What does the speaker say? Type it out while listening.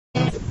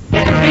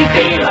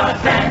Hey,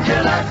 Los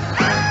Angeles.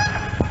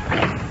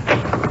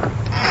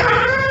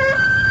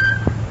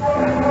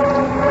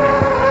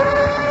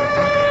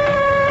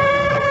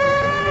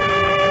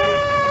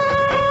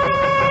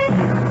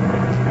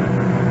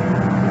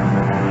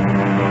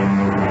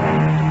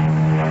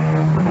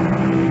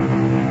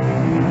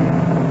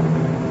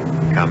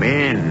 Come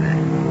in.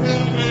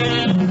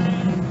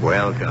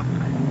 Welcome.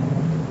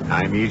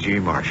 I'm E.G.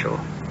 Marshall,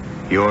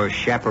 your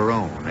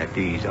chaperone at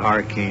these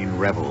arcane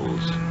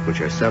revels, which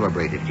are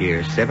celebrated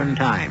here 7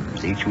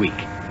 times each week.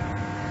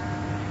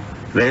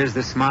 There's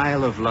the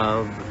smile of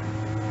love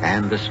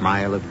and the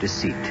smile of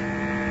deceit,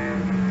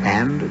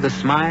 and the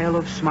smile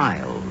of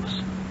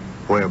smiles,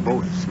 where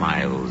both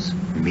smiles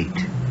meet.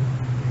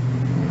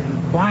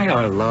 Why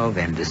are love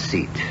and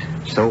deceit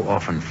so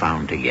often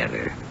found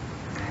together?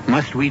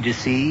 Must we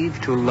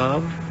deceive to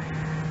love,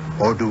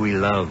 or do we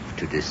love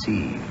to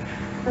deceive?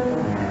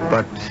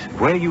 But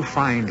where you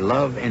find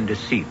love and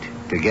deceit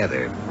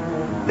together,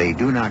 they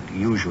do not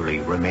usually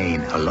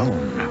remain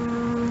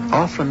alone.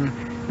 Often,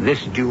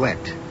 this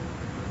duet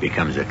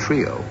becomes a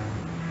trio,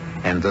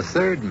 and the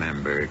third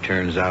member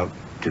turns out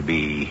to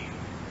be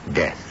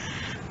death.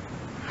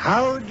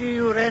 How do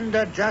you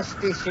render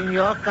justice in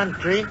your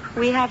country?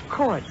 We have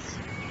courts.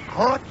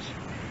 Courts?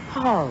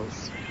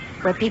 Halls,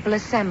 where people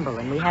assemble,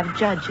 and we have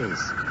judges,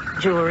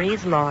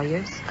 juries,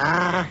 lawyers.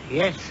 Ah,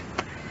 yes.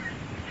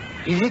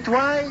 Is it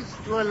wise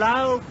to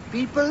allow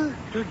people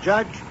to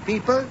judge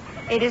people?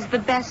 It is the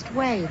best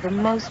way, the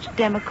most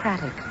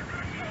democratic.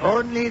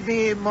 Only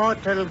the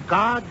immortal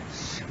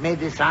gods may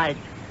decide.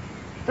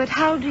 But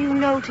how do you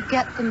know to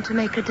get them to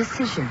make a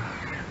decision?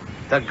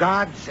 The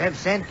gods have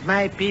sent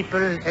my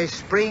people a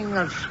spring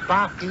of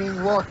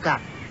sparkling water.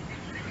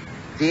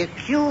 The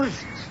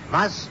accused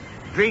must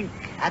drink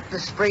at the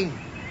spring.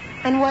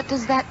 And what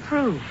does that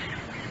prove?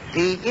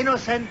 The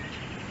innocent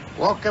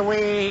walk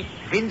away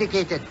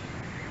vindicated.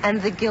 And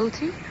the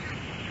guilty?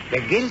 The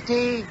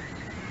guilty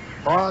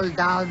fall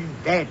down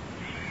dead.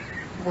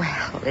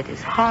 Well, it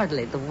is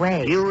hardly the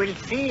way. You will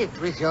see it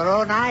with your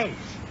own eyes.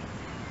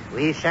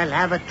 We shall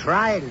have a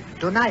trial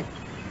tonight.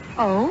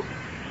 Oh?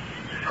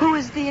 Who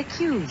is the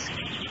accused?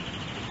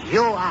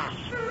 You are.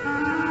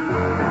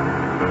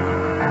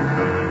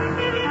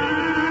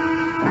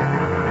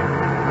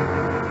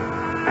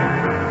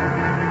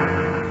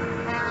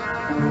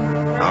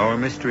 Our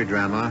mystery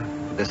drama,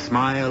 The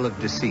Smile of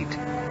Deceit,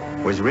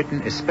 was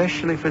written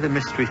especially for the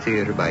Mystery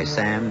Theater by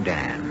Sam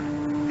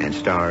Dan and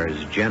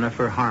stars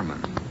Jennifer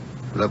Harmon.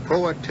 The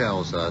poet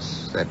tells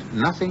us that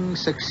nothing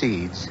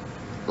succeeds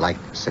like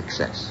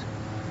success.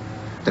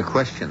 The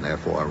question,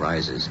 therefore,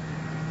 arises,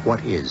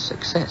 what is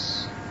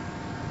success?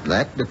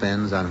 That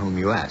depends on whom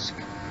you ask.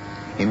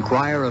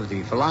 Inquire of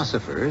the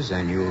philosophers,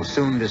 and you'll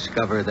soon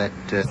discover that,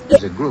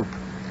 as a group,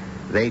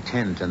 they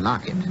tend to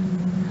knock it.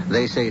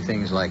 They say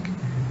things like,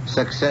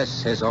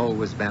 success has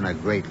always been a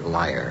great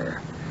liar,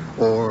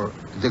 or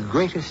the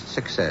greatest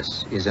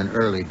success is an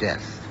early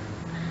death.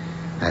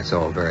 That's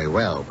all very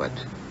well, but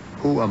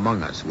who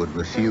among us would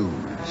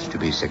refuse to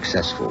be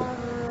successful?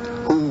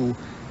 Who,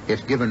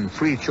 if given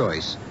free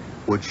choice,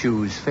 would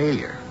choose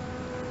failure?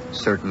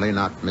 Certainly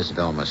not Miss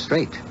Velma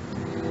Straight.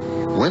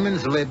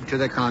 Women's lib to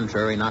the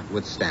contrary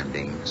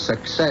notwithstanding,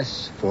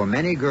 success for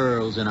many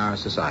girls in our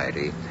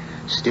society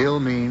still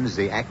means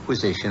the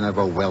acquisition of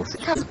a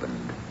wealthy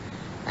husband.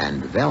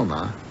 And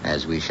Velma,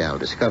 as we shall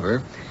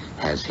discover,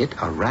 has hit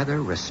a rather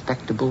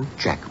respectable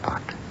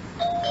jackpot.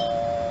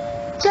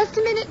 Just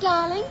a minute,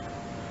 darling.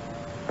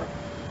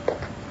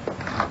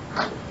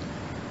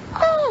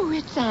 Oh,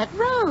 it's Aunt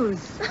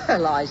Rose.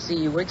 Well, I see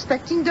you were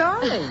expecting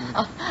darling.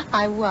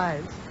 I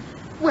was.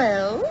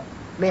 Well,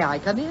 may I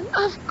come in?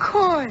 Of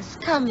course.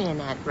 Come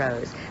in, Aunt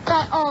Rose.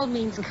 By all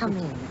means, come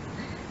in.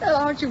 Well,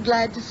 aren't you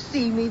glad to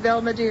see me,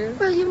 Velma, dear?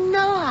 Well, you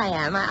know I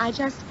am. I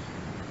just...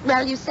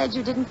 Well, you said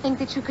you didn't think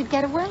that you could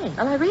get away.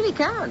 Well, I really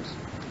can't.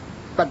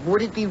 But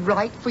would it be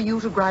right for you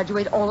to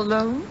graduate all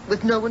alone,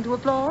 with no one to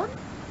applaud?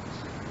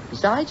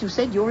 Besides, you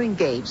said you're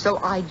engaged, so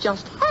I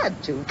just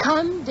had to.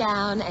 Come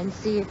down and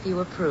see if you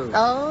approve.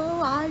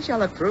 Oh, I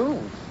shall approve.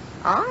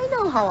 I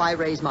know how I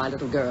raise my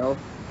little girl.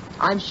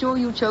 I'm sure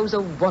you chose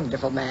a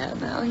wonderful man.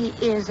 Oh, he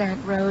is,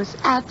 Aunt Rose.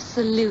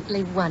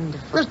 Absolutely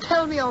wonderful. Well,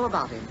 tell me all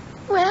about him.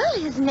 Well,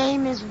 his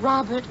name is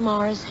Robert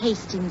Morris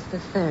Hastings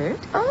III.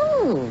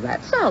 Oh,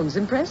 that sounds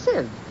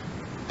impressive.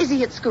 Is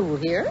he at school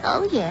here?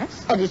 Oh,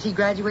 yes. And is he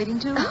graduating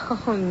too?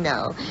 Oh,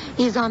 no.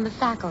 He's on the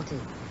faculty.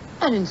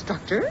 An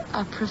instructor?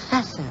 A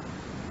professor.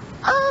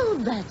 Oh,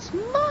 that's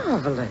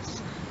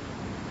marvelous.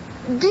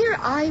 Dear,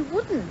 I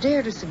wouldn't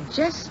dare to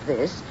suggest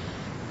this.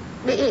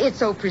 It's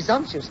so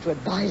presumptuous to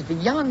advise the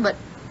young, but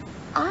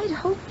I'd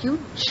hope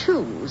you'd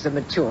choose a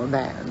mature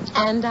man.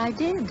 And I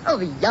did. Oh,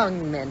 the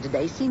young men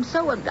today seem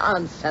so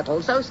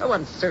unsettled, so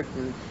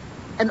uncertain.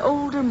 An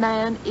older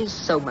man is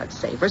so much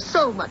safer,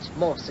 so much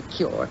more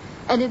secure,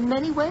 and in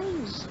many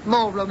ways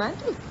more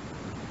romantic.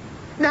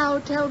 Now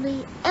tell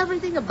me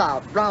everything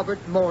about Robert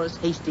Morris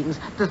Hastings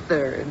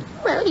III.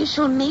 Well, you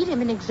shall meet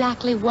him in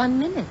exactly 1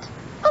 minute.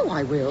 Oh,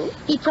 I will.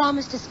 He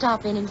promised to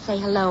stop in and say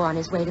hello on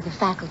his way to the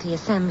faculty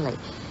assembly.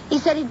 He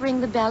said he'd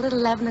ring the bell at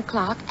 11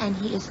 o'clock, and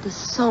he is the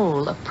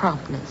soul of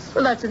promptness.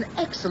 Well, that's an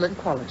excellent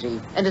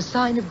quality and a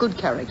sign of good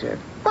character.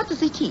 What does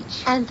he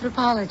teach?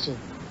 Anthropology.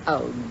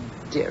 Oh,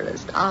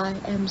 dearest, I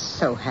am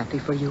so happy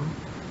for you.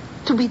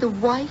 To be the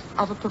wife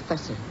of a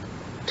professor.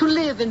 To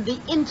live in the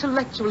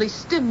intellectually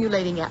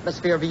stimulating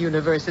atmosphere of a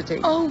university.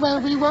 Oh,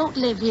 well, we won't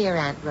live here,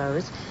 Aunt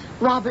Rose.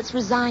 Robert's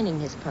resigning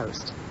his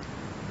post.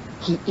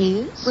 He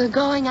is? We're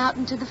going out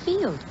into the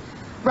field.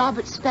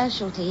 Robert's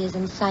specialty is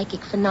in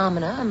psychic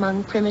phenomena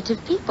among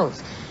primitive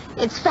peoples.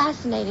 It's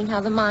fascinating how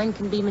the mind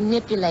can be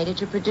manipulated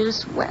to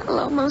produce, well,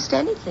 almost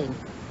anything.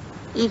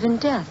 Even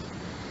death.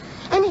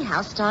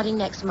 Anyhow, starting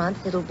next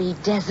month, it'll be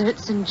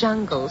deserts and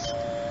jungles.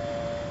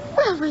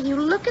 Well, will you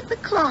look at the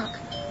clock?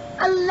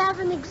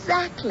 11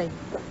 exactly.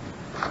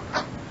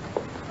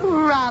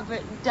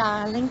 Robert,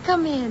 darling,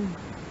 come in.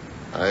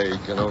 I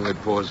can only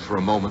pause for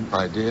a moment,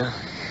 my dear.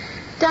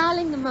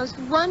 Darling, the most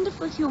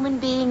wonderful human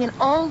being in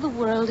all the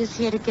world is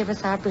here to give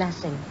us our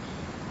blessing.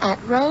 Aunt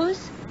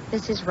Rose,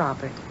 this is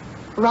Robert.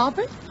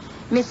 Robert,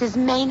 Mrs.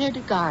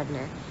 Maynard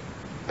Gardner.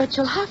 But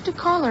you'll have to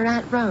call her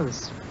Aunt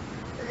Rose.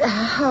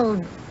 How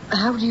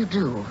do you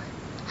do?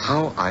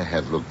 How I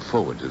have looked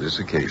forward to this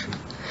occasion.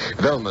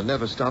 Velma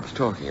never stops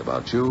talking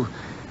about you.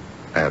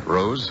 Aunt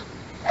Rose?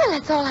 Well,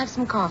 let's all have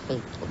some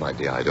coffee. Oh, my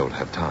dear, I don't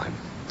have time.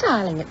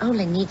 Darling, it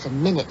only needs a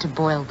minute to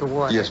boil the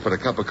water. Yes, but a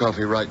cup of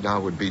coffee right now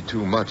would be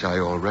too much. I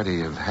already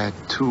have had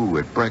 2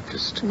 at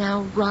breakfast.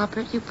 Now,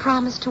 Robert, you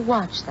promised to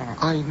watch that.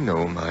 I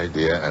know, my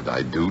dear, and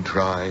I do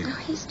try. Oh,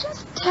 he's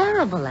just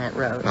terrible, Aunt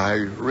Rose. I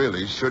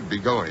really should be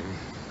going.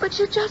 But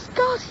you just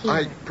got here.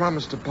 I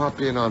promised to pop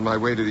in on my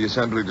way to the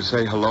assembly to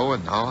say hello,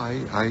 and now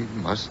I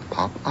must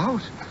pop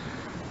out.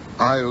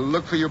 I'll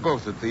look for you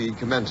both at the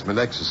commencement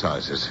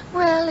exercises.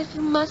 Well, if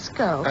you must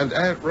go. And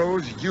Aunt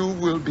Rose, you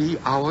will be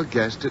our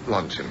guest at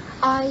luncheon.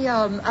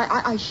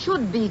 I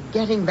should be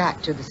getting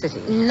back to the city.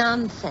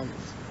 Nonsense.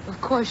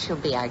 Of course you'll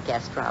be our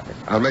guest, Robert.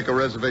 I'll make a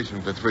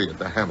reservation for 3 at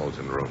the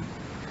Hamilton room.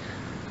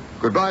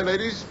 Goodbye,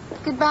 ladies.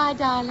 Goodbye,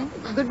 darling.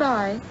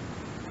 Goodbye.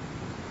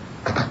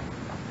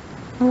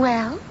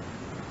 Well?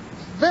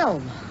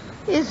 Velma.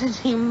 Isn't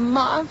he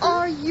marvelous?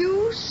 Are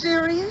you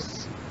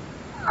serious?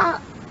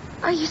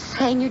 Are you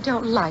saying you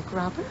don't like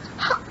Robert?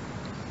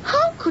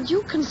 How could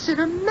you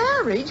consider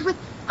marriage with...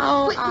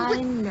 Oh, I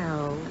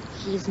know.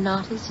 He's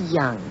not as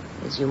young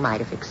as you might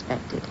have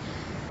expected.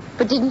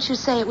 But didn't you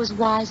say it was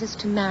wisest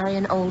to marry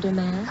an older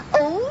man?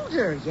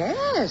 Older,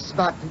 yes,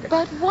 but...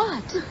 But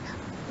what?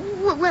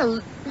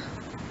 Well,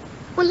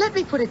 let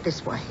me put it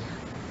this way.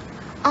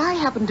 I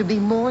happen to be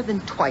more than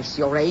twice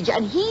your age,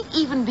 and he'd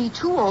even be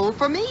too old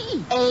for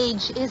me.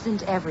 Age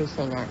isn't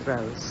everything, Aunt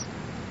Rose.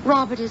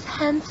 Robert is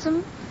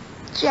handsome,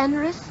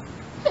 generous,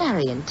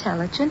 very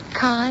intelligent,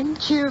 kind,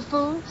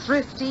 cheerful,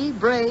 thrifty,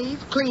 brave,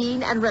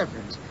 clean, and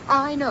reverent.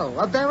 I know,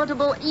 a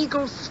veritable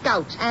Eagle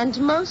Scout. And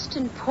most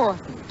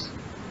important,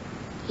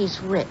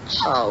 he's rich.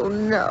 Oh,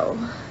 no.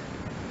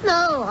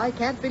 No, I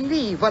can't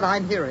believe what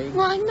I'm hearing.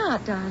 Why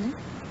not, darling?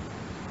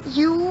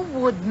 You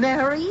would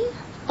marry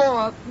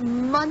for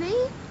money?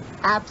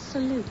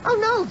 Absolutely. Oh,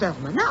 no,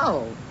 Velma,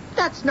 no.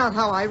 That's not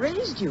how I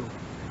raised you.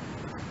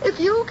 If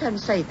you can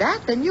say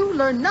that, then you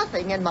learn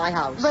nothing in my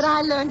house. But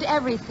I learned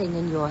everything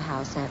in your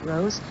house, Aunt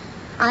Rose.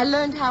 I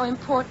learned how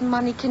important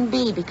money can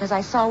be because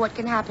I saw what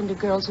can happen to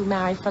girls who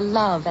marry for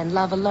love and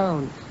love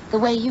alone, the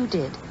way you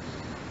did.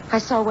 I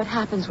saw what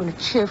happens when a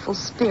cheerful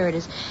spirit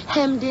is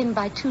hemmed in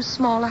by too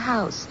small a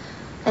house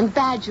and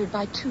badgered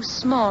by too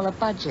small a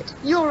budget.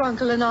 Your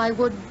uncle and I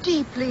were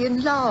deeply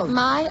in love.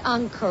 My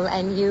uncle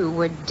and you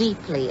were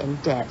deeply in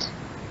debt.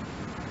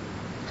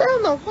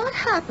 Velma, what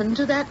happened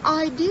to that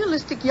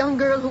idealistic young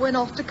girl who went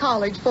off to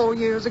college 4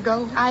 years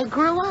ago? I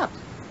grew up.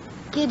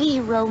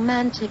 Giddy,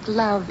 romantic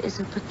love is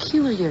a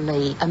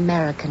peculiarly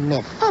American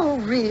myth. Oh,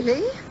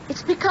 really?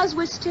 It's because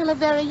we're still a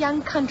very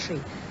young country.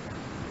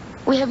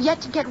 We have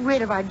yet to get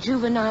rid of our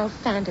juvenile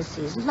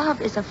fantasies. Love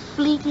is a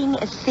fleeting,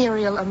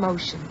 ethereal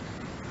emotion.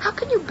 How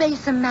can you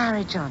base a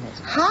marriage on it?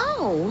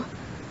 How?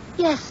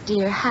 Yes,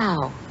 dear,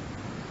 how?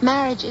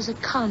 Marriage is a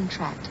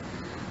contract.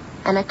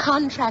 And a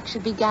contract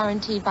should be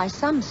guaranteed by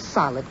some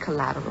solid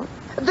collateral.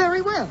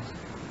 Very well.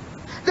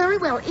 Very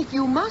well. If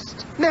you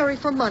must marry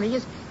for money,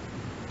 is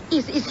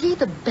he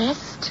the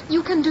best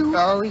you can do?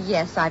 Oh,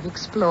 yes, I've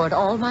explored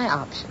all my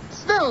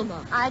options.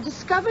 Velma. I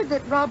discovered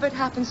that Robert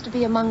happens to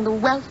be among the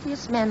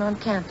wealthiest men on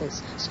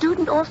campus,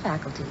 student or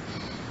faculty.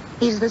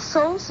 He's the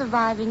sole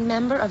surviving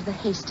member of the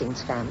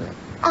Hastings family.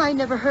 I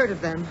never heard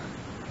of them.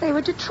 They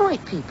were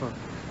Detroit people.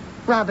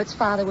 Robert's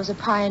father was a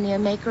pioneer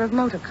maker of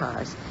motor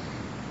cars.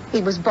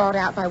 He was bought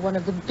out by one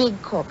of the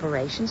big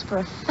corporations for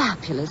a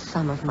fabulous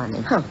sum of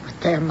money. Oh,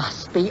 but there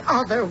must be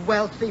other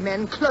wealthy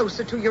men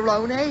closer to your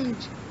own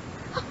age.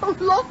 Oh,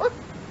 Lord.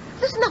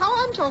 Listen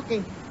how I'm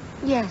talking.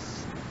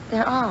 Yes,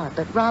 there are,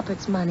 but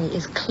Robert's money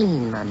is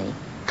clean money.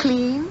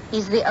 Clean?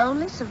 He's the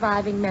only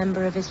surviving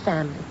member of his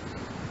family.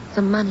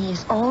 The money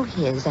is all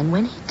his, and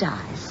when he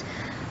dies,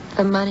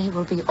 the money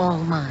will be all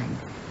mine.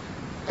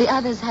 The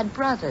others had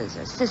brothers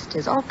or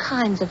sisters, all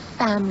kinds of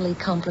family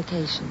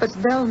complications. But,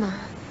 Velma,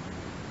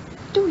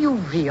 do you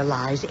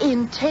realize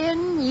in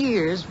 10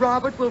 years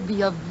Robert will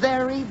be a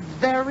very,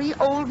 very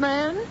old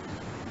man?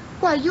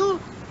 Why, you'll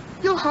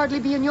hardly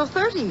be in your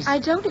 30s. I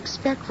don't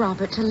expect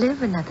Robert to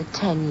live another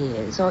 10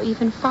 years or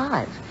even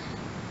 5.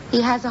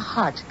 He has a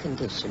heart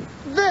condition.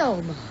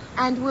 Velma!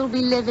 And will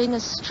be living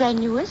a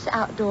strenuous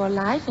outdoor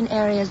life in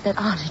areas that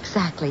aren't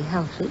exactly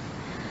healthy.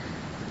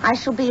 I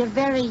shall be a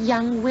very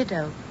young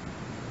widow.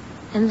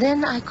 And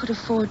then I could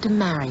afford to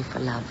marry for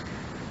love.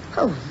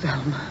 Oh,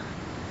 Velma.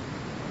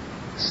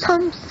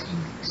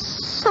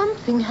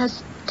 Something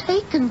has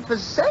taken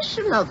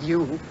possession of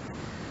you.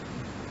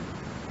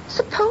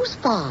 Suppose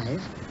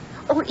 5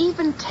 or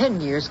even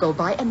 10 years go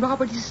by and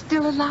Robert is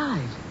still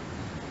alive.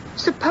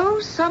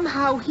 Suppose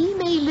somehow he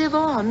may live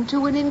on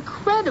to an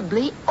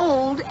incredibly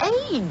old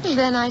age.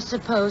 Then I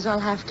suppose I'll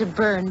have to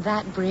burn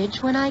that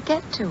bridge when I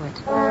get to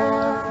it.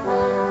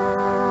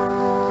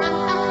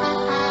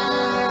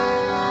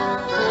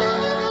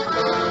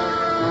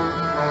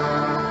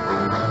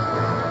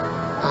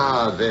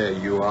 Ah, there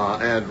you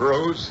are, Aunt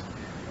Rose.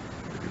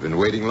 Have you been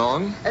waiting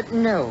long?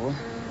 No.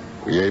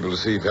 Were you able to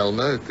see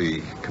Velma at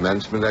the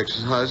commencement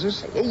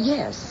exercises?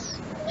 Yes.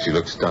 She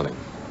looks stunning.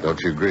 Don't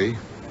you agree?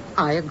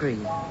 I agree.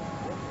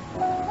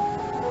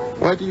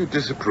 Why do you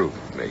disapprove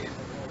of me?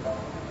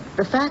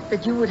 The fact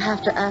that you would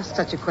have to ask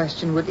such a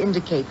question would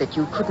indicate that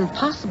you couldn't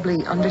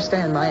possibly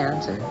understand my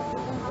answer.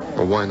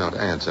 Well, why not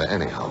answer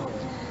anyhow?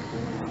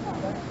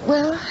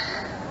 Well,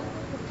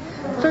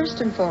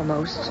 first and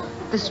foremost,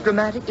 this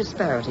dramatic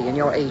disparity in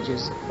your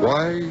ages.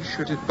 Why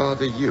should it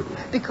bother you?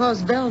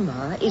 Because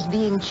Velma is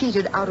being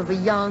cheated out of a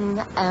young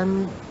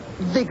and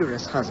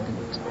vigorous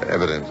husband.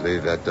 Evidently,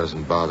 that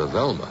doesn't bother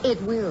Velma.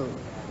 It will.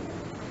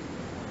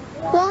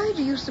 Why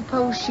do you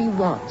suppose she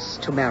wants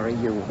to marry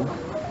you?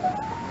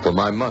 For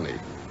my money.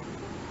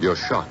 You're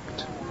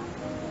shocked.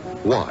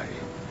 Why?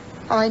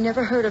 I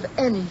never heard of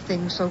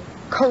anything so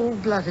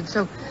cold-blooded,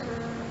 so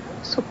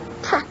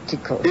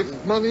practical.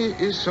 If money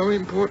is so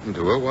important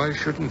to her, why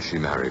shouldn't she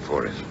marry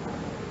for it?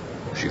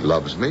 She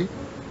loves me.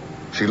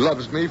 She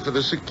loves me for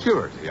the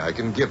security I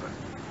can give her.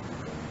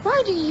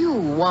 Why do you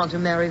want to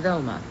marry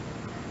Velma?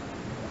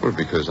 Well,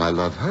 because I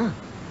love her.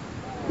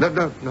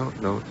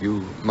 No.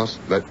 You must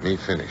let me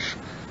finish.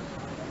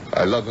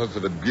 I love her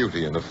for the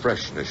beauty and the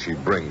freshness she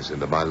brings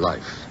into my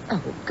life.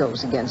 Oh, it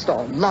goes against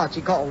all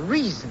logic, all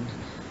reason.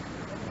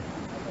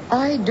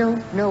 I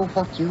don't know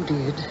what you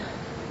did.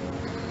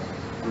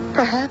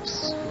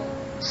 Perhaps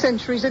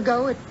centuries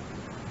ago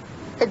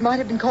it might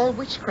have been called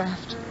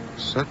witchcraft.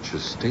 Such a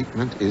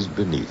statement is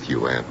beneath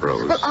you, Aunt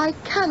Rose. But I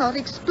cannot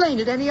explain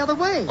it any other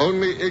way.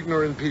 Only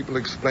ignorant people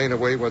explain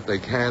away what they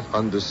can't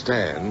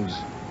understand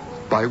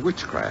by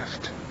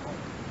witchcraft.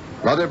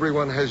 Not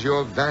everyone has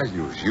your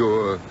values,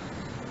 your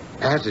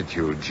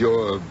attitudes,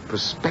 your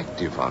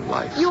perspective on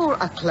life. You're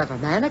a clever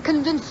man, a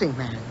convincing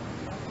man.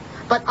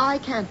 But I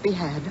can't be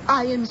had.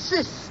 I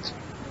insist.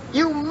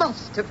 You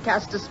must have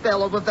cast a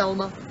spell over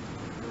Velma.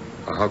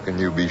 How can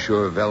you be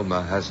sure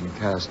Velma hasn't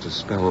cast a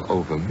spell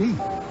over me?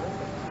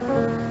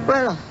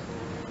 Well,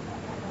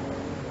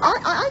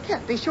 I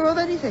can't be sure of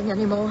anything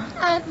anymore.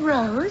 Aunt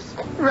Rose,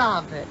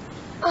 Robert.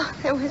 Oh,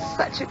 there was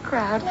such a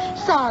crowd.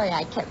 Sorry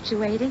I kept you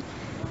waiting.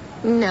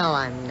 No,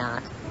 I'm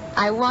not.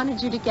 I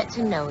wanted you to get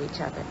to know each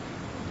other.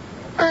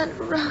 Aunt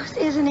Rose,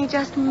 isn't he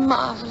just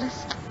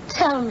marvelous?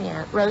 Tell me,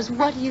 Aunt Rose,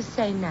 what do you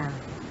say now?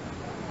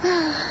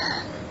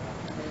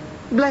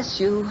 Bless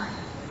you,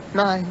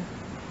 my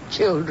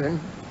children.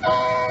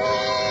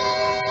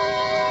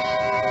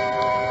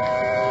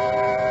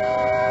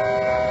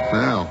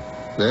 Well,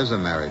 there's a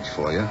marriage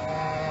for you.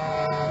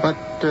 But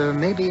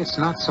maybe it's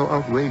not so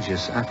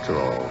outrageous after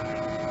all.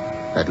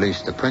 At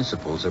least the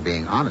principals are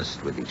being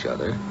honest with each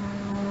other.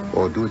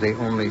 Or do they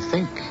only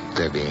think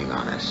they're being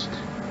honest?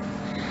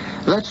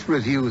 Let's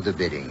review the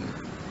bidding.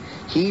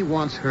 He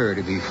wants her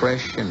to be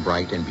fresh and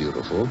bright and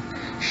beautiful.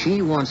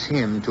 She wants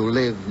him to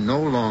live no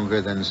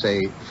longer than,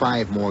 say,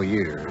 5 more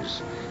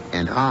years.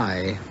 And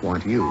I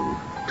want you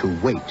to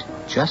wait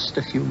just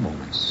a few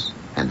moments.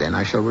 And then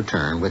I shall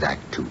return with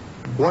Act 2.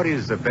 What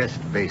is the best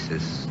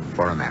basis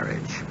for a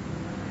marriage?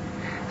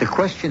 The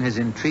question has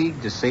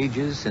intrigued the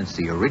sages since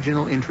the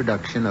original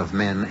introduction of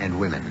men and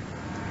women.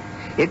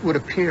 It would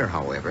appear,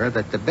 however,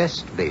 that the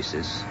best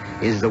basis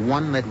is the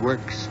one that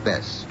works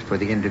best for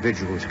the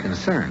individuals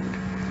concerned.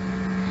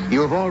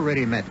 You have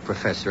already met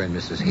Professor and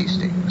Mrs.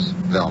 Hastings,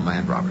 Velma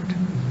and Robert,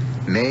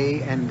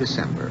 May and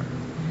December.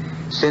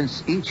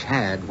 Since each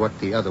had what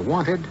the other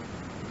wanted,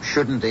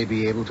 shouldn't they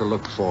be able to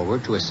look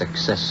forward to a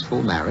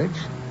successful marriage?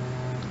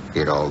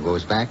 It all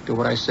goes back to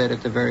what I said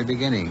at the very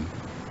beginning.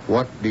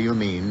 What do you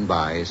mean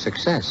by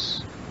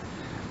success?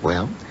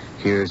 Well,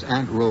 here's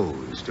Aunt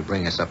Rose to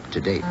bring us up to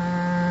date.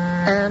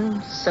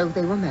 And so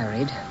they were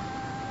married.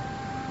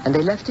 And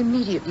they left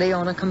immediately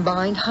on a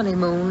combined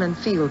honeymoon and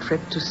field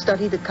trip to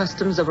study the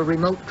customs of a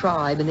remote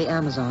tribe in the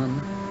Amazon.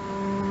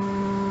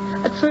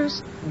 At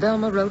first,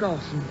 Velma wrote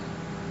often.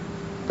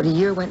 But a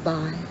year went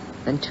by,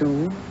 then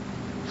 2,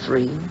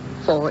 3,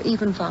 4,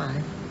 even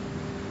 5.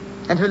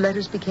 And her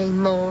letters became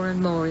more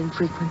and more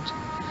infrequent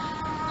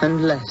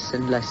and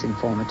less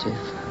informative.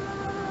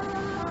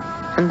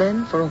 And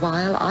then, for a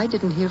while, I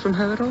didn't hear from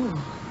her at all.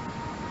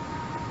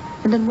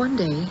 And then one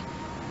day,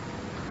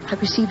 I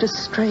received a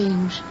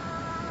strange,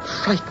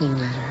 frightening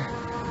letter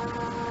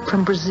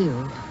from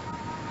Brazil.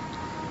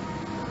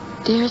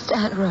 Dearest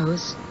Aunt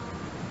Rose,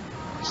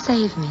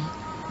 save me.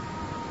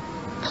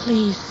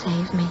 Please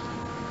save me.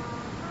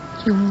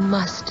 You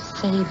must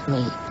save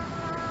me.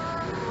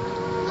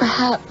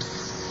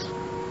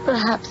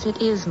 Perhaps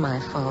it is my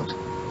fault.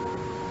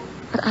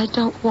 But I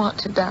don't want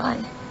to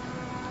die.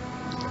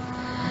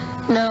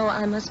 No,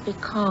 I must be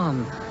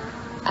calm.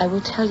 I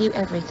will tell you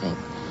everything.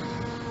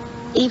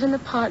 Even the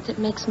part that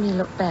makes me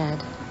look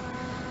bad.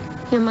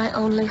 You're my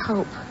only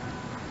hope.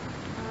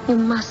 You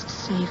must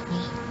save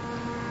me.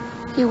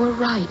 You were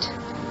right.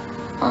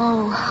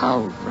 Oh,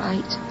 how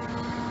right.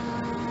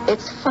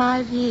 It's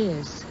 5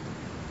 years.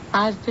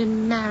 I've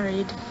been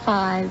married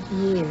 5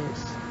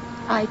 years.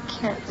 I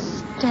can't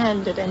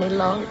stand it any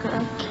longer.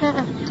 I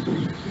can't.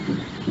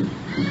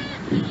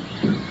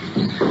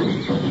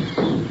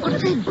 What are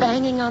they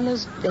banging on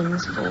those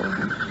things for?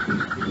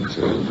 It's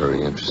a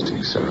very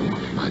interesting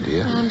ceremony, my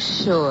dear. I'm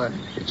sure.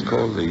 It's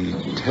called the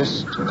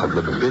test of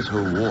the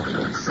bitter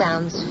water.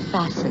 Sounds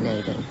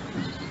fascinating.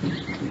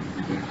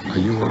 Are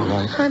you all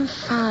right? I'm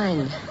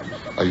fine.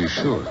 Are you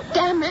sure?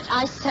 Damn it,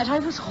 I said I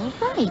was all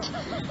right.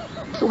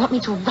 You want me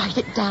to write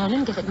it down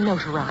and get it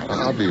notarized?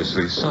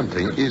 Obviously,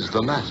 something is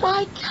the matter.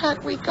 Why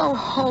can't we go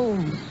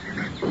home?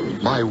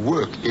 My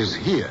work is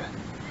here.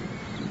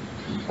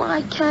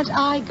 Why can't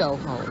I go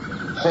home?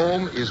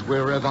 Home is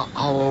wherever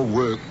our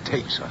work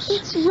takes us.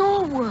 It's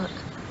your work.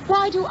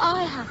 Why do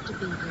I have to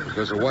be here?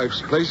 Because a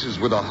wife's place is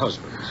with her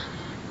husband.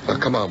 Now,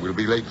 come on, we'll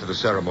be late for the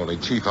ceremony.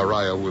 Chief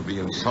Araya will be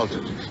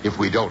insulted if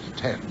we don't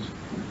attend.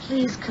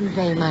 Please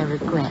convey my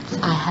regrets.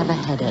 I have a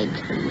headache.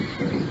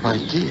 My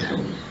dear,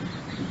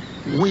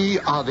 we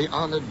are the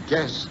honored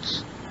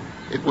guests.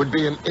 It would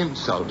be an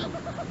insult,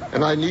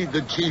 and I need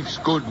the chief's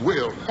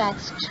goodwill.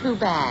 That's too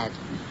bad.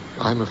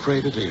 I'm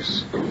afraid it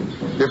is.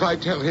 If I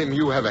tell him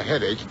you have a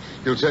headache,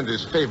 he'll send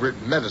his favorite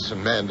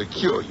medicine man to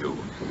cure you.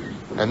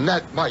 And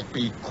that might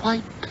be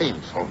quite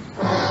painful.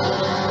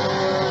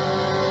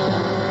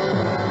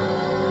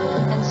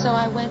 And so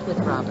I went with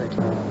Robert.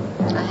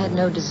 I had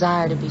no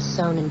desire to be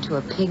sewn into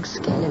a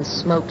pigskin and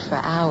smoked for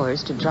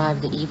hours to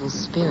drive the evil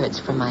spirits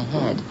from my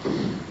head.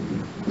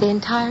 The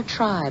entire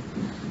tribe,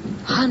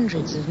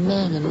 hundreds of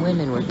men and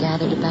women, were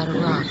gathered about a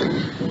rock,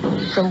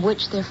 from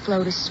which there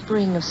flowed a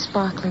spring of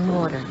sparkling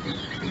water.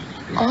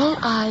 All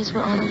eyes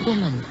were on a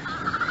woman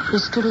who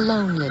stood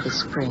alone near the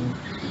spring.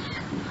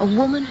 A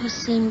woman who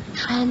seemed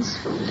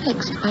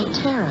transfixed by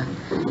terror.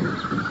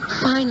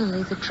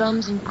 Finally, the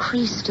drums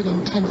increased in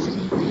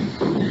intensity,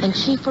 and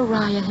Chief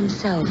Araya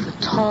himself, a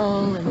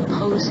tall,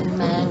 imposing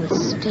man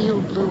with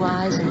steel blue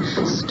eyes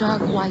and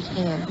stark white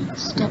hair,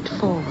 stepped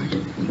forward.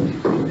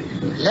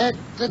 Let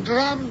the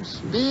drums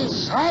be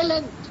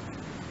silent.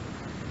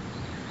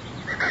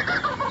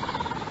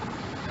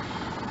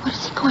 What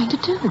is he going to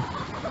do?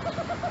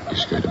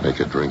 He's going to make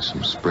her drink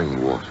some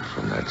spring water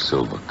from that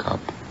silver cup.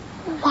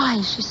 Why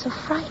is she so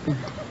frightened?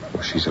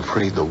 Well, she's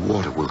afraid the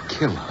water will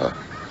kill her.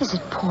 Is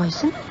it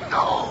poison?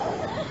 No,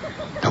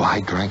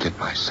 I drank it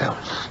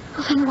myself.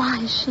 Well, then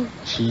why is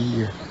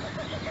she...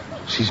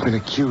 She's been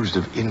accused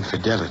of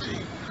infidelity.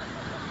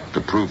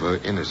 To prove her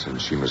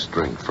innocence, she must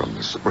drink from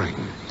the spring.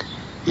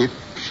 If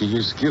she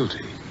is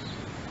guilty,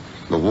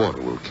 the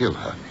water will kill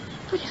her.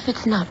 But if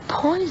it's not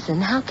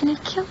poison, how can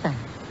it kill her?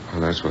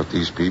 Well, that's what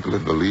these people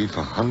have believed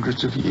for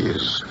hundreds of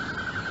years.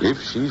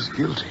 If she's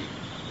guilty,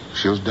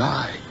 she'll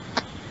die.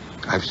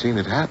 I've seen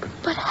it happen.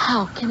 But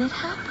how can it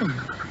happen?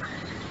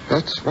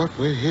 That's what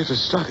we're here to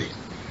study.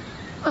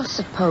 Well,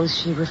 suppose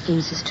she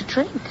refuses to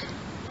drink.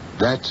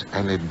 That's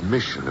an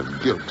admission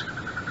of guilt.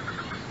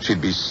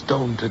 She'd be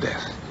stoned to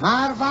death.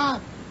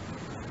 Marva,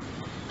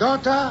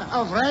 daughter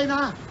of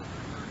Reina,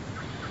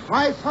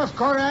 wife of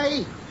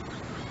Corey,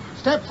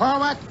 step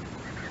forward.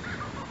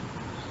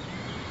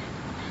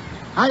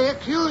 I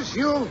accuse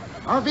you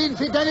of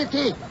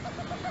infidelity.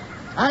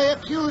 I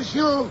accuse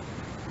you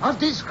of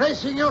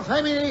disgracing your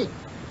family,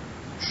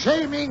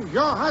 shaming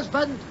your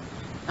husband,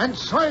 and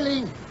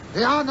soiling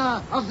the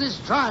honor of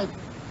this tribe.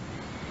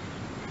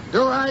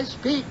 Do I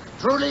speak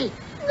truly?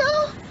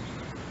 No,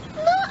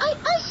 I...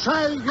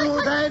 Shall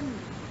you then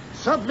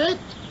submit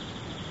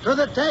to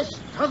the test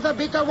of the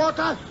bitter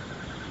water?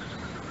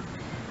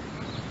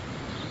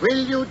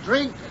 Will you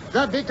drink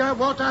the bitter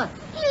water?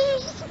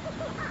 Please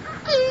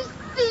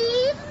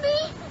believe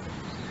me.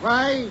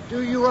 Why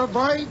do you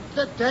avoid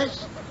the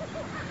test?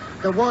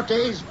 The water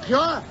is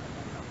pure.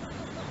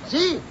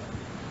 See,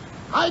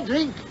 I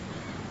drink.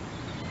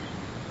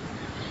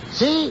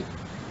 See,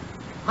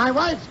 my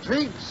wife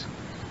drinks.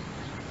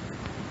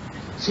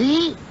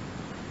 See,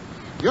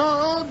 your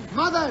own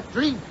mother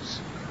drinks.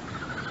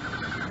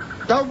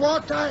 The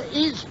water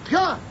is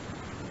pure,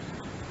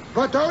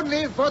 but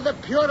only for the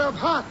pure of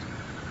heart.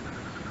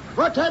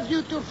 What have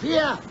you to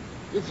fear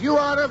if you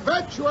are a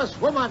virtuous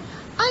woman.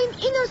 I'm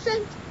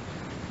innocent.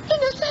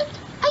 Innocent.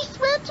 I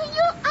swear to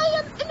you, I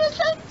am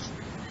innocent.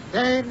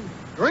 Then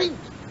drink.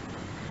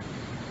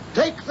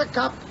 Take the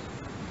cup.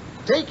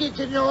 Take it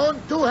in your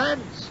own 2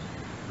 hands.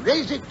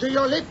 Raise it to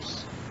your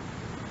lips.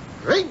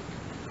 Drink.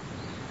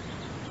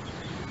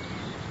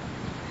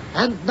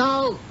 And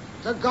now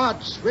the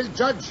gods will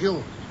judge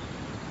you.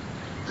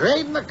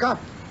 Drain the cup.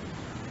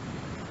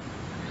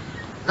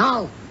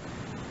 Now,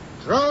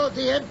 throw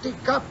the empty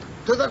cup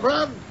to the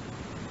ground.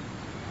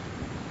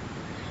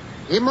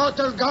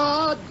 Immortal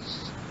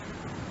gods,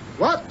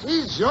 what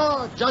is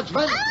your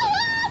judgment?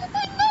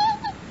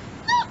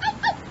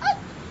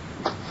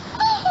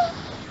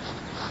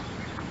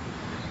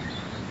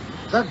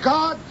 The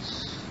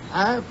gods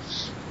have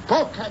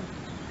spoken.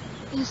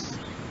 Is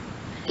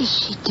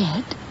she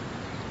dead?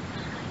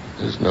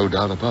 There's no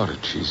doubt about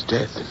it. She's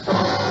dead.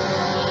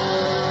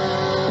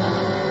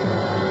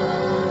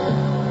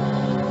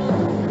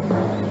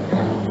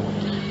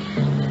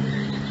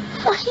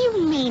 What do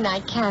you mean I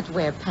can't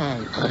wear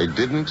pants? I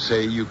didn't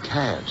say you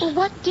can't. Well,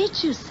 what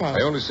did you say?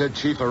 I only said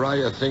Chief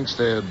Araya thinks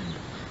that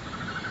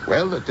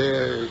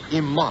they're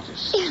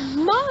immodest.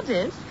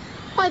 Immodest?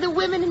 Why, the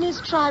women in his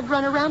tribe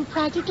run around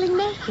practically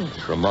naked.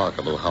 It's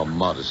remarkable how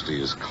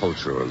modesty is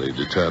culturally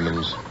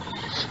determined.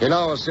 In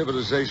our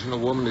civilization, a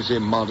woman is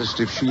immodest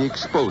if she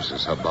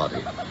exposes her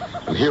body.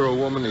 And here a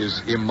woman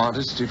is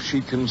immodest if she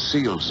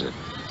conceals it.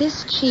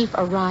 This Chief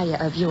Araya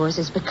of yours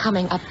is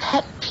becoming a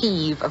pet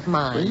peeve of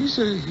mine. Well, he's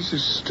a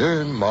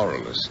stern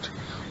moralist,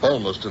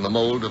 almost in the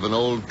mold of an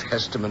Old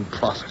Testament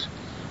prophet.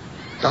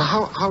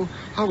 Now,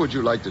 how would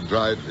you like to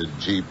drive the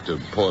Jeep to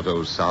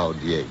Porto Sao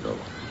Diego?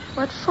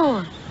 What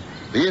for?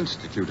 The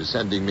Institute is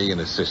sending me an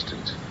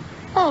assistant.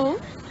 Oh,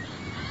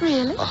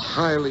 really? A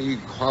highly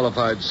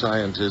qualified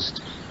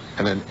scientist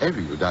and an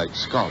erudite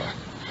scholar.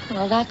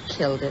 Well, that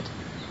killed it.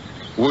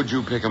 Would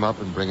you pick him up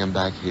and bring him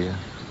back here?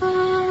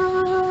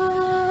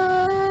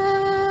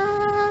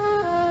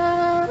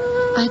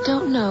 I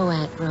don't know,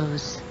 Aunt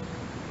Rose.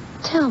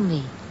 Tell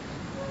me,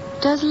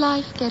 does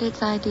life get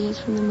its ideas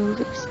from the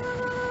movies?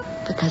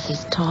 Because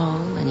he's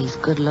tall and he's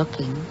good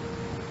looking.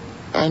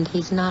 And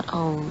he's not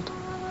old.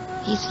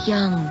 He's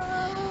young.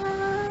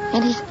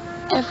 And he's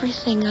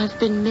everything I've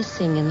been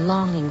missing and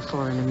longing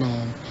for in a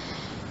man.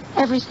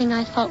 Everything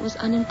I thought was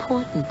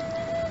unimportant.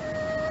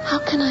 How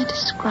can I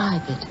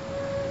describe it?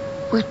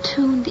 We're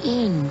tuned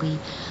in. We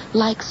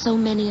like so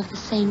many of the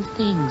same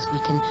things. We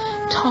can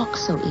talk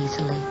so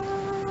easily.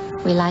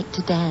 We like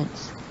to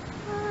dance.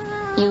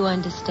 You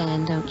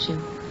understand, don't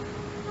you?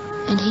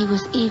 And he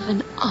was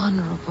even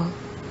honorable.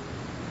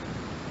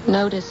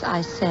 Notice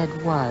I said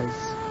was.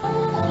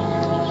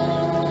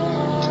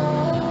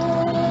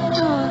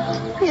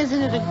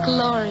 Isn't it a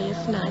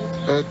glorious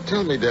night?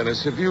 Tell me,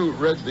 Dennis, have you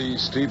read the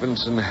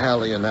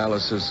Stevenson-Halley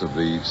analysis of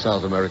the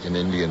South American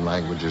Indian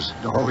languages?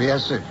 Oh,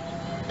 yes, sir.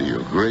 Do you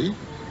agree?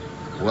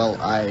 Well,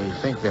 I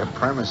think their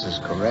premise is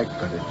correct,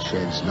 but it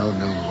sheds no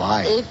new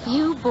light. If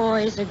you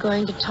boys are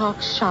going to talk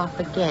shop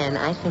again,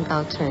 I think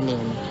I'll turn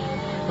in.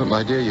 But,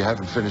 my dear, you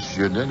haven't finished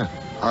your dinner.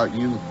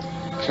 You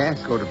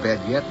can't go to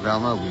bed yet,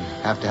 Velma. We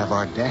have to have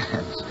our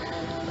dance.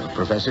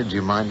 Professor, do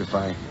you mind if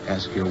I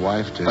ask your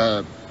wife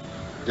to...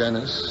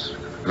 Dennis,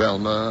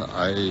 Velma,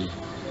 I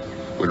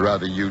would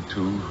rather you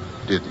two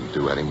didn't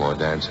do any more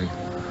dancing.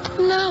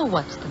 Now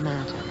what's the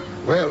matter?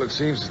 Well, it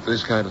seems that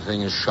this kind of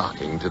thing is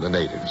shocking to the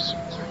natives.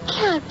 You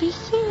can't be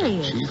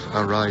serious. Chief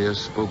Araya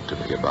spoke to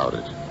me about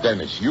it.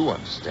 Dennis, you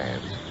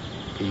understand.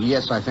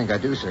 Yes, I think I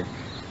do, sir.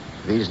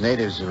 These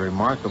natives are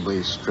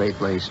remarkably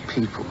straight-laced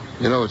people.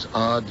 You know, it's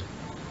odd.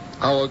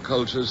 Our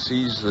culture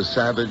sees the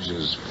savage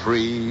as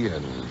free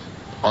and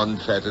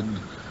unfettered.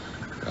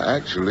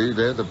 Actually,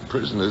 they're the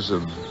prisoners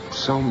of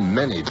so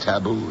many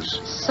taboos.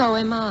 So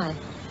am I.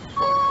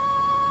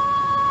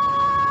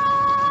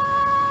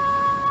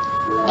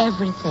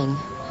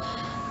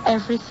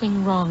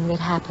 Everything wrong that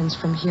happens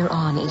from here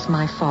on is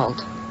my fault.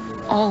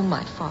 All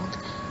my fault.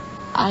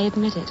 I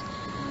admit it.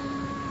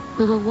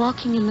 We were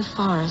walking in the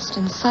forest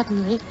and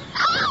suddenly...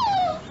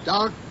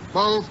 Don't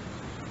move.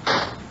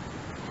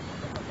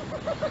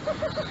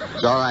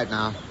 It's all right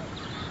now.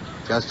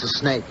 Just a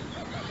snake.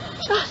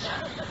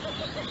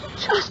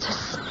 Just a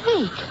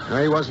snake?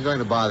 No, he wasn't going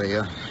to bother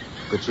you,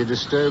 but you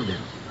disturbed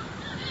him.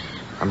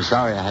 I'm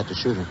sorry I had to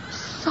shoot him.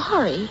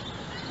 Sorry?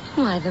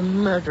 Why, the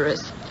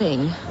murderous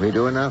thing. We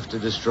do enough to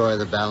destroy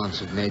the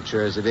balance of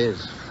nature as it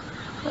is.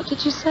 What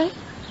did you say?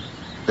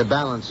 The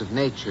balance of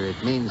nature,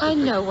 it means... I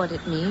know what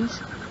it means.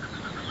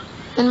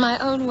 In my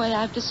own way,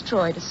 I've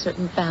destroyed a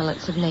certain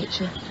balance of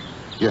nature.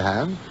 You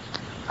have?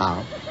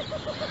 How?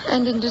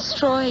 And in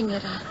destroying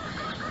it,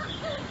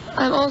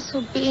 I'm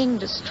also being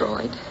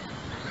destroyed.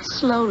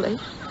 Slowly.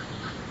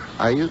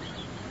 Are you...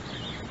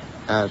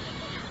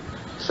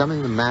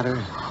 something the matter?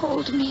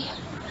 Hold me.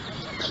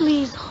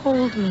 Please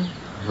hold me.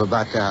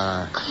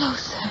 About,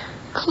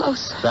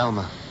 Closer.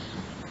 Velma,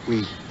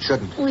 we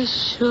shouldn't. We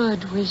should.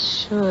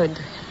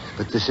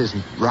 But this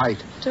isn't right.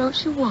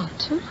 Don't you want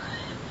to?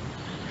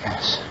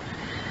 Yes.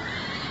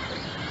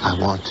 I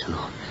want to.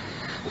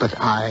 But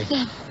I...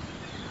 Then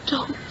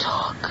don't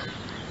talk.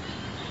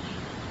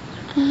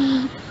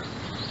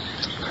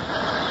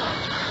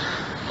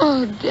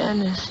 Oh,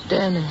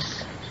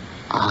 Dennis.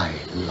 I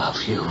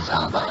love you,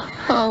 Velma.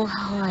 Oh,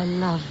 how I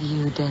love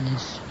you,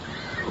 Dennis.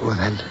 Well,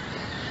 then,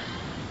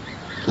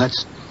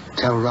 let's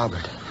tell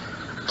Robert.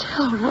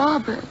 Tell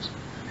Robert?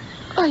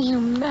 Are you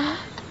mad?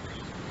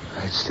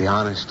 It's the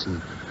honest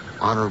and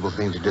honorable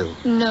thing to do.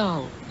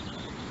 No.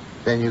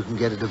 Then you can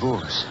get a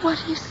divorce. What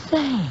are you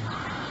saying?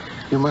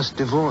 You must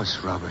divorce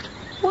Robert.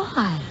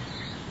 Why?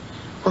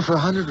 Well, for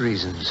 100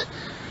 reasons.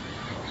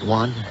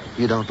 1,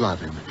 you don't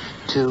love him.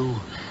 2,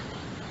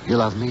 you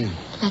love me.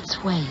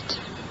 Let's wait.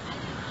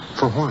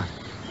 For what?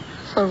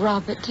 For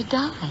Robert to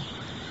die.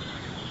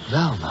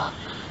 Velma.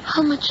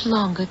 How much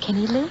longer can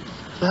he live?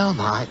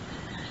 Velma,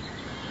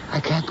 I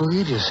can't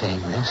believe you're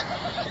saying this.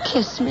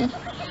 Kiss me.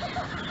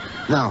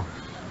 No,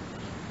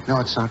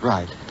 it's not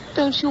right.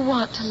 Don't you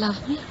want to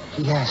love me?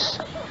 Yes.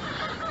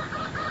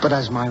 But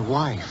as my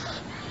wife,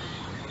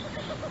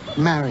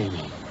 marry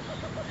me.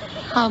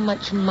 How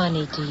much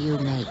money do you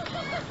make?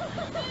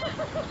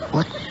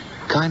 What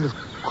kind of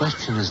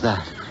question is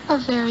that? A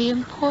very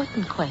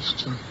important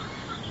question.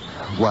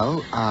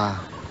 Well, I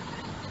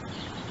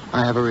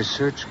have a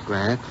research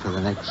grant for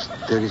the next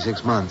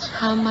 36 months.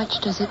 How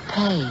much does it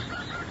pay?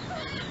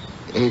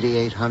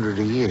 $8,800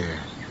 a year.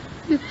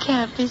 You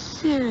can't be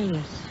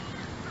serious.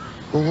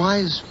 Well, why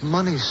is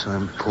money so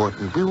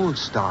important? We won't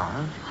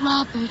starve.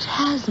 Robert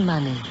has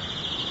money.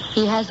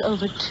 He has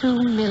over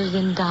 $2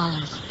 million.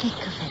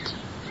 Think of it.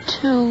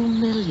 $2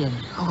 million.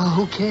 Oh, well,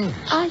 who cares?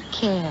 I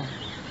care.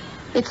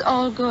 It's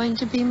all going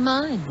to be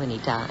mine when he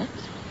dies.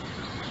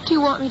 Do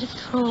you want me to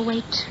throw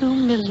away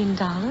 $2 million?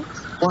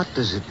 What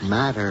does it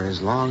matter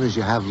as long as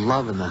you have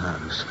love in the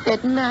house?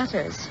 It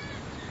matters.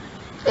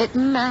 It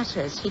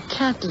matters. He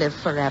can't live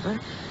forever.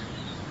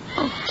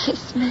 Oh,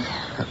 kiss me.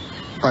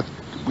 But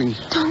we...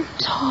 Don't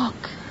talk.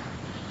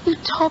 You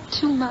talk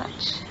too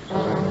much.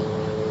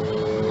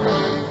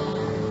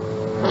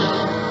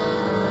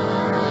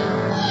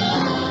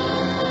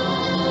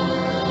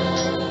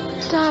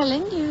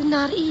 Darling, you're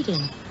not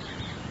eating.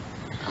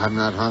 I'm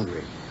not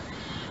hungry.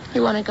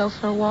 You want to go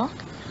for a walk?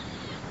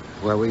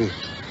 Well, we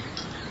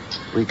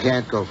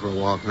can't go for a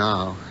walk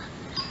now.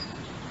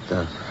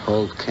 The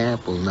whole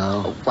camp will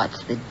know. Oh,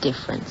 what's the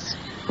difference?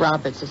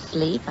 Robert's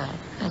asleep.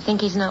 I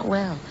think he's not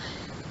well.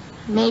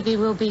 Maybe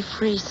we'll be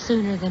free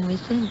sooner than we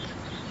think.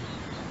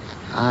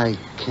 I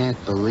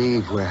can't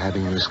believe we're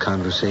having this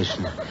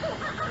conversation.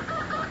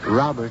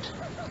 Robert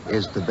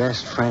is the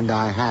best friend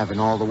I have in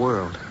all the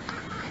world.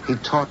 He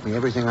taught me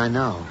everything I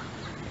know.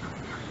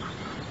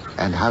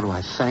 And how do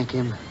I thank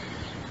him?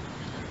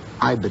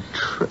 I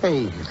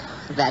betrayed him.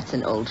 That's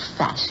an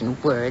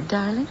old-fashioned word,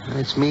 darling.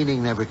 Its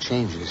meaning never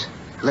changes.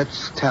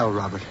 Let's tell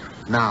Robert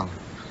now.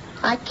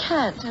 I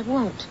can't. I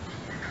won't.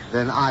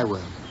 Then I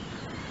will.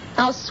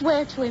 I'll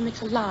swear to him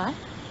it's a lie.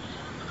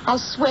 I'll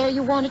swear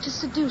you wanted to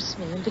seduce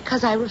me, and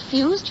because I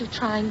refused, you're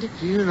trying to...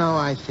 Do you know,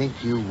 I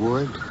think you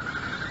would.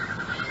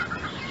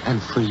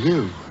 And for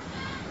you,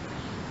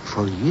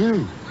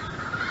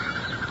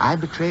 I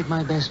betrayed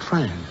my best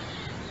friend.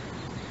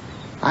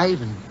 I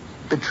even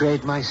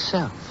betrayed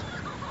myself.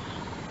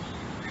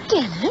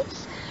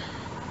 Dennis,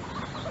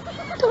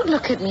 don't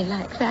look at me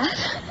like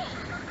that.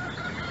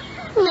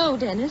 No,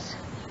 Dennis.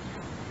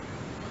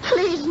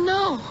 Please,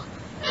 no.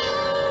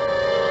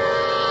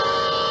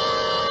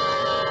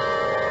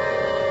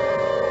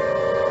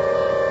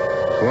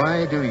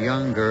 Why do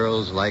young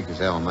girls like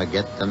Velma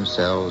get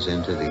themselves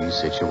into these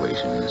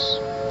situations?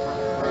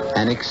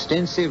 An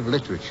extensive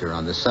literature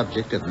on the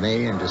subject of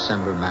May and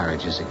December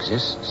marriages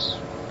exists.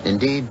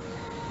 Indeed,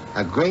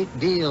 a great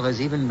deal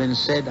has even been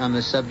said on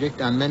the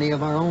subject on many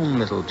of our own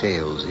little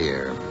tales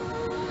here.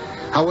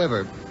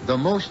 However, the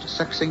most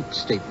succinct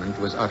statement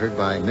was uttered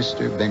by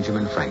Mr.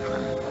 Benjamin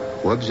Franklin,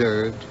 who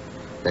observed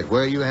that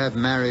where you have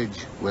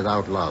marriage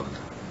without love,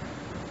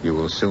 you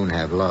will soon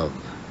have love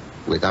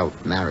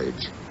without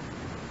marriage.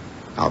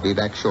 I'll be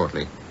back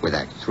shortly with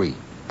Act 3.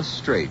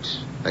 Straight,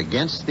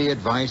 against the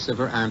advice of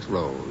her Aunt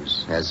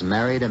Rose, has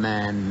married a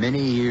man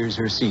many years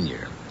her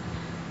senior.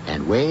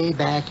 And way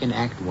back in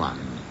Act 1,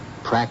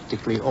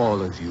 practically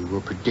all of you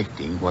were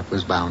predicting what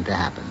was bound to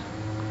happen.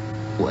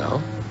 Well,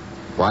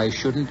 why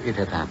shouldn't it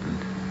have happened?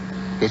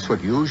 It's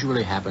what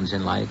usually happens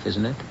in life,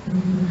 isn't it?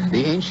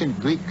 The ancient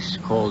Greeks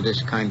called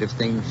this kind of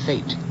thing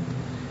fate.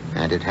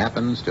 And it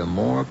happens to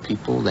more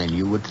people than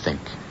you would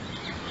think.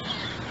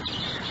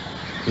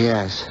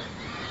 Yes.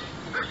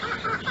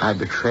 I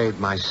betrayed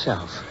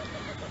myself.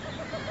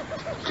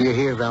 Do you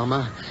hear,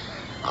 Velma?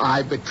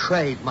 I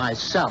betrayed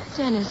myself.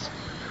 Dennis,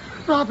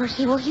 Robert,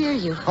 he will hear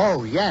you.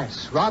 Oh,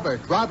 yes.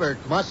 Robert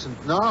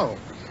mustn't know.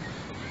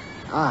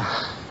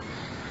 I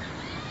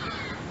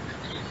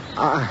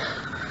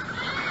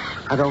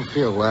don't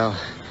feel well.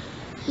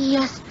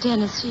 Yes,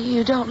 Dennis,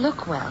 you don't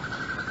look well.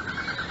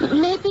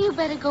 Maybe you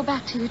better go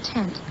back to your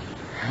tent.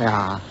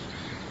 Yeah,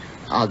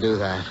 I'll do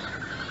that.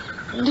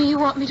 Do you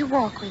want me to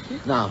walk with you?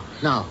 No.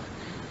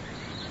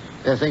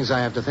 There are things I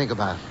have to think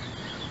about.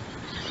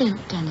 Think,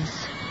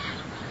 Dennis.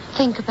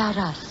 think about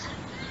us.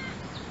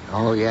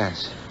 Oh,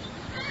 yes.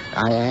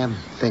 I am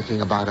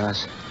thinking about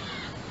us.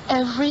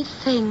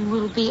 Everything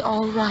will be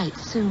all right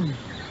soon.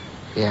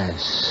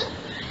 Yes.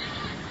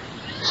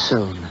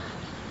 Soon.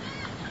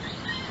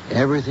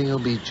 Everything will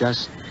be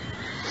just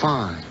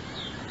fine.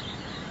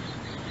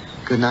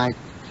 Good night,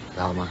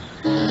 Velma.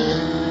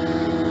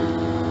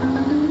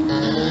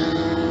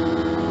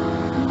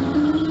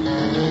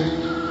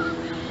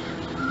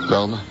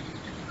 Velma?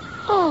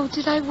 Oh,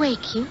 did I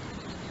wake you?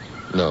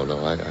 No,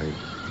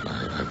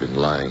 I've been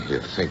lying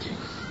here thinking.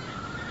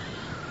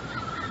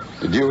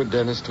 Did you and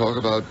Dennis talk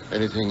about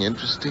anything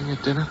interesting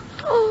at dinner?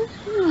 Oh,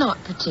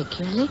 not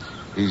particularly.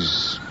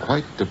 He's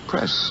quite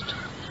depressed.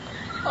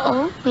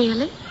 Oh,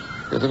 really?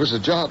 Yeah, there was a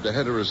job to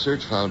head a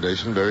research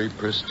foundation, very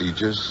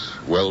prestigious,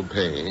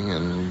 well-paying,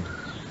 and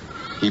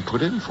he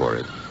put in for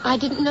it. I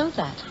didn't know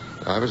that.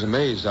 I was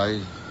amazed.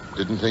 I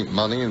didn't think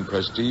money and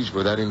prestige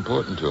were that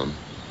important to him.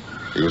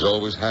 He was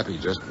always happy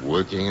just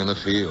working in the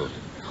field.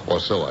 Or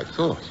so I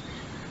thought.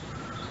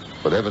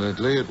 But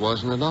evidently it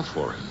wasn't enough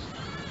for him.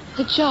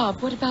 The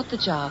job? What about the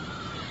job?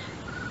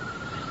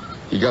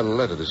 He got a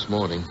letter this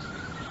morning.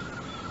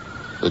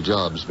 The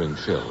job's been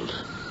filled.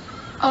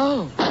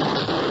 Oh.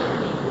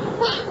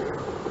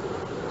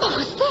 What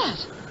was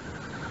that?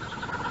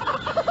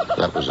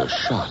 That was a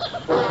shot.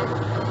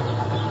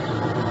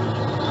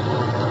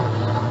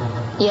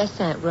 Yes,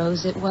 Aunt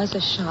Rose, it was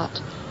a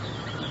shot.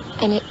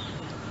 And it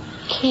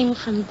came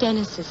from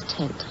Dennis's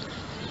tent.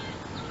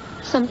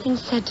 Something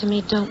said to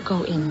me, don't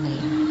go in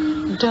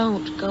there.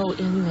 Don't go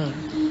in there.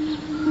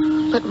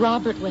 But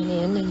Robert went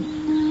in,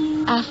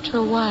 and after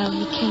a while,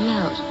 he came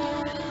out.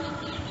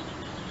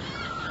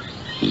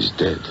 He's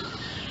dead.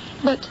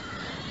 But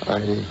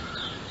I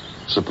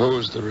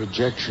suppose the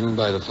rejection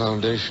by the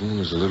foundation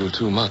is a little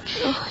too much.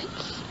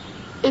 oh,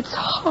 it's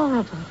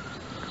horrible.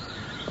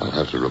 I'll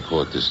have to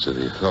report this to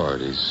the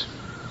authorities.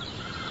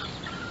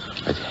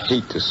 I'd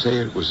hate to say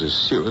it was a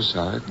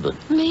suicide, but...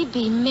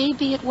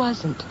 Maybe it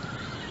wasn't.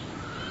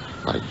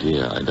 My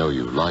dear, I know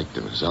you liked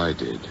him as I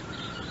did,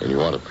 and you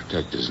want to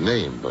protect his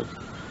name, but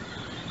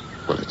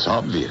it's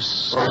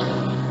obvious.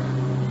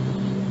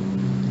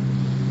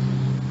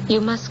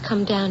 You must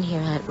come down here,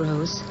 Aunt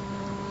Rose.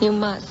 You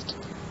must.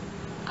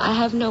 I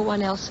have no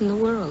one else in the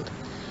world.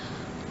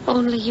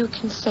 Only you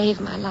can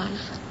save my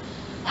life.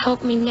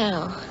 Help me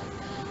now.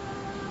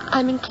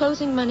 I'm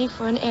enclosing money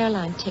for an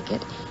airline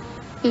ticket.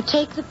 You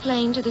take the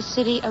plane to the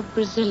city of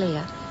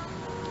Brasilia,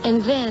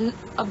 and then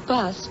a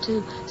bus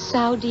to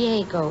Sao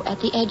Diego at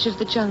the edge of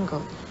the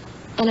jungle.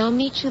 And I'll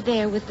meet you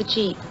there with the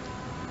jeep.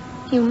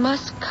 You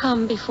must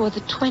come before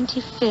the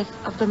 25th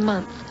of the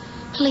month.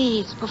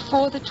 Please,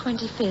 before the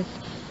 25th.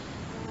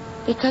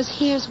 Because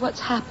here's what's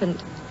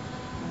happened.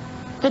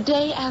 The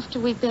day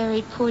after we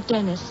buried poor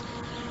Dennis,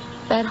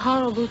 that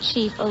horrible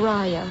Chief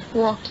Araya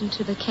walked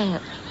into the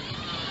camp.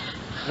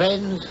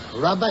 Friend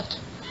Robert?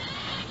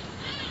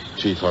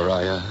 Chief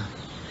Araya,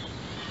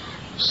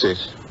 sit.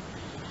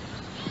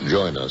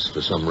 Join us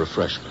for some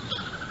refreshment.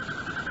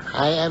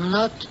 I am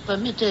not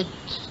permitted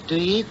to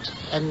eat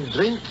and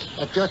drink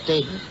at your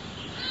table.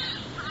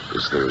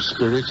 Is there a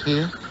spirit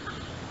here?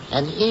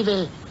 An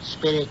evil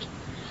spirit.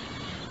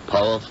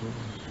 Powerful?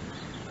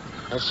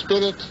 A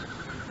spirit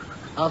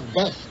of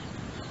death.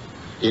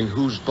 In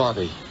whose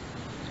body?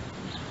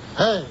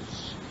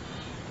 Hers.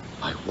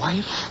 My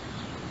wife?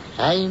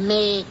 I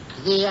make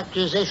the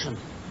accusation.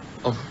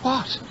 Of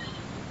what?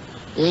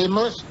 The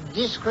most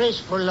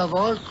disgraceful of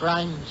all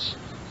crimes.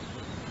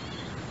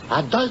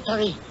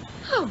 Adultery.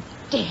 How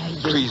dare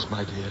you? Please,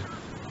 my dear.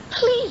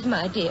 Please,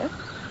 my dear.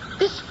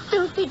 This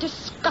filthy,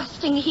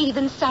 disgusting,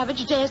 heathen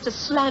savage dares to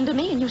slander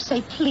me, and you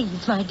say,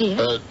 please, my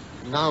dear.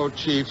 Now,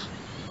 Chief,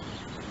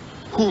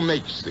 who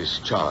makes this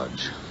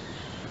charge?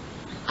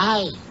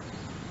 I,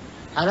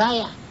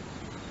 Araya,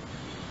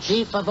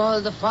 chief of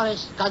all the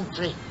forest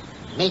country,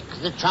 make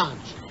the charge.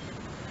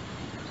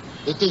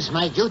 It is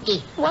my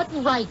duty. What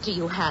right do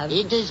you have?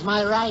 It is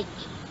my right.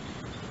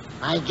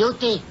 My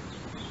duty.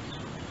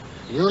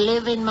 You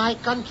live in my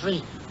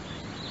country.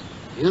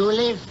 You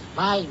live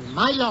by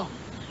my law.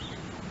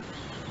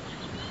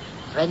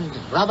 Friend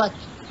Robert,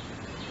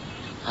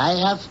 I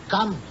have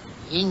come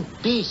in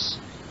peace.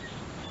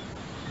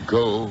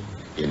 Go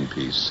in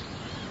peace.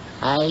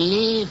 I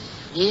live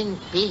in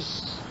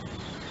peace.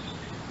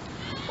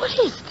 What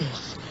What is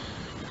this?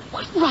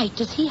 What right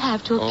does he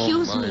have to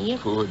accuse me my of...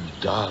 poor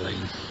darling.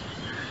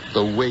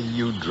 The way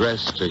you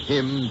dressed to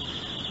him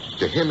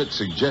it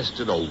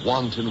suggested a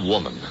wanton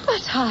woman.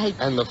 But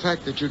And the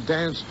fact that you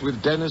danced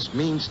with Dennis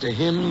means to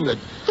him that...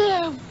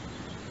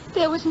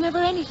 There was never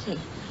anything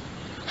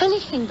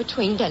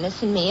between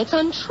Dennis and me. It's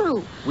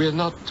untrue. We're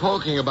not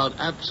talking about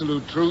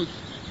absolute truth.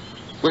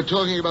 We're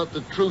talking about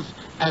the truth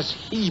as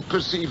he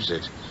perceives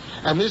it.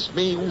 And this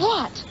means...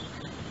 What?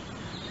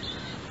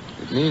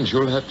 It means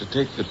you'll have to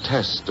take the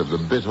test of the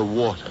bitter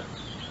water.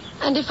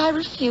 And if I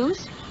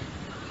refuse,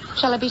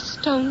 shall I be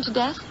stoned to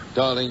death?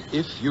 Darling,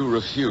 if you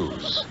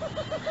refuse,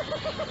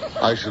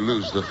 I shall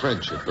lose the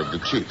friendship of the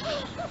chief.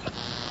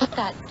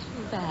 That's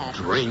too bad.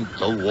 Drink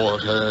the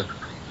water.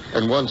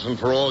 And once and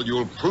for all,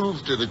 you'll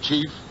prove to the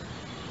chief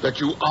that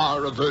you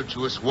are a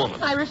virtuous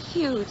woman. I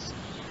refuse.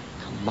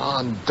 Come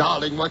on,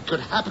 darling, what could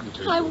happen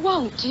to you? I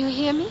won't. Do you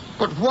hear me?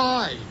 But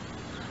why?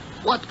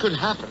 What could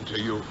happen to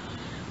you?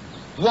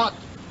 What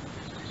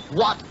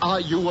are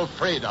you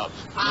afraid of?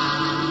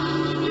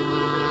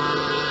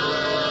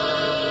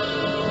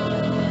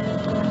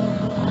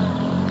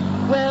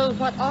 Well,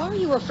 what are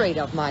you afraid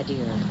of, my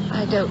dear?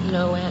 I don't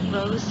know, Aunt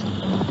Rose.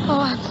 Oh,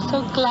 I'm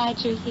so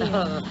glad you're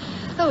here.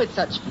 Oh, it's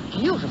such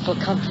beautiful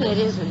country. It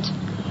isn't.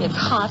 It's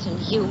hot and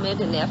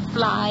humid, and there are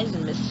flies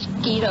and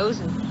mosquitoes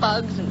and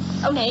bugs and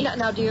snakes.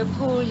 Now, dear,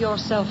 pull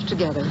yourself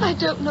together. I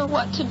don't know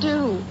what to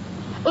do.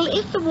 Well,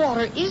 if the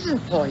water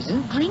isn't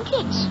poison, drink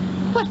it.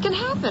 What can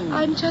happen?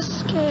 I'm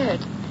just scared.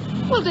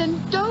 Well, then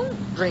don't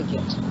drink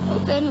it. Well,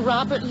 then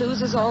Robert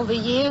loses all the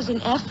years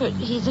and effort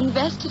he's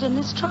invested in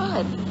this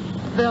tribe.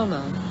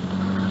 Velma,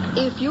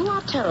 if you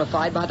are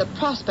terrified by the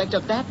prospect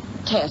of that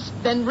test,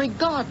 then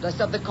regardless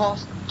of the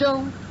cost,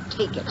 don't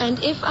take it. And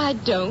if I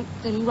don't,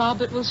 then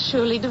Robert will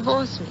surely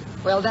divorce me.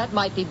 Well, that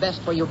might be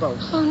best for you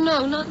both. Oh,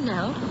 no, not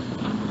now.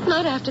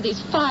 Not after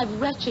these 5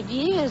 wretched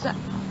years.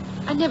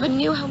 I never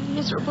knew how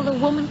miserable a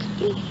woman could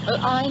be.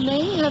 I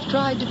may have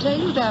tried to tell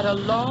you that a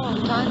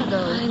long time ago.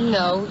 I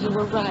know. You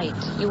were right.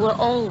 You were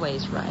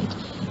always right.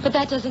 But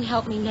that doesn't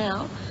help me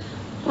now.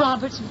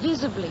 Robert's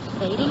visibly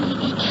fading.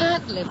 He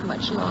can't live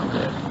much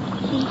longer.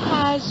 He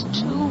has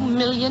 $2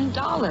 million.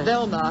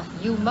 Velma,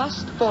 you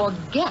must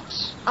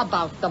forget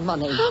about the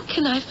money. How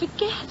can I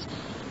forget?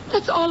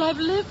 That's all I've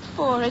lived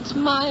for. It's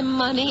my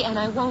money, and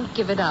I won't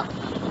give it up.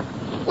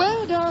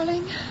 Well,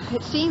 darling,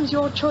 it seems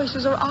your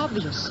choices are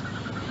obvious.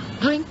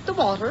 Drink the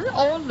water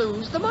or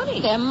lose the money.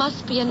 There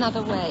must be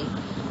another way.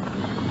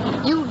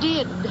 You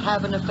did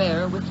have an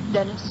affair with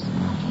Dennis?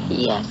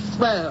 Yes.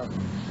 Well,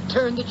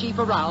 turn the chief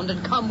around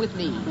and come with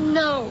me.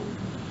 No.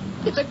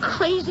 It's a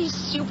crazy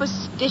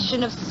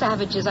superstition of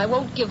savages. I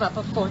won't give up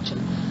a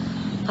fortune.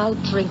 I'll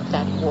drink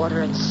that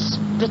water and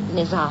spit in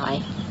his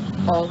eye.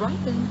 All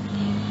right, then.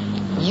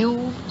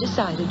 You've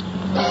decided.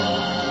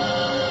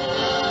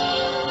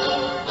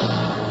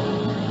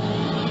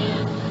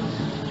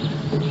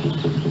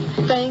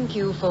 Thank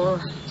you for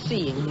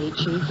seeing me,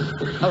 Chief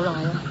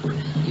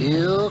Araya.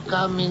 You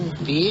come in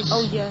peace?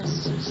 Oh,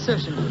 yes,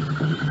 certainly.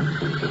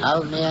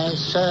 How may I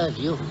serve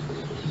you?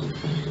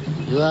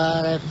 You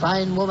are a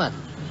fine woman.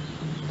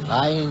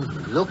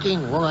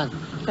 Fine-looking woman.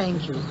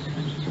 Thank you.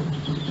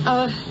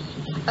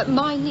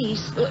 My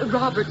niece,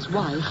 Robert's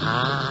wife,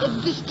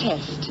 this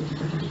test,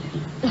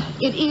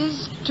 it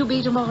is to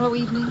be tomorrow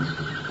evening?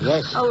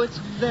 Yes. Oh, it's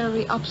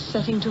very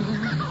upsetting to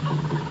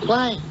her.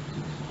 Why?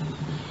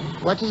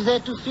 What is there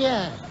to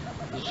fear?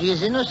 She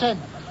is innocent.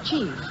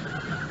 Chief,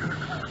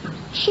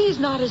 she's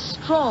not as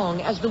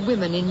strong as the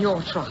women in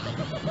your tribe.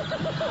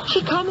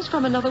 She comes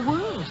from another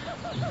world.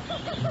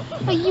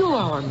 You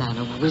are a man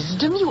of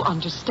wisdom. You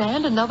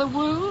understand another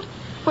world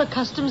where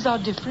customs are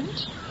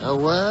different. A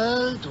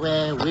world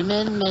where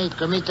women may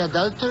commit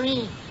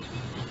adultery?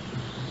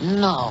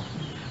 No.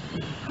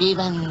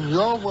 Even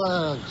your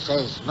world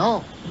says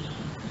no.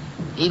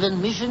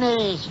 Even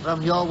missionaries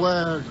from your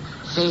world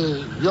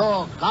say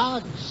your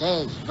God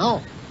says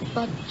no.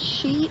 But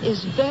she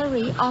is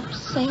very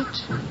upset.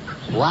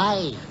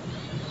 Why?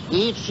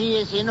 If she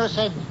is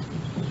innocent,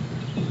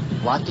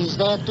 what is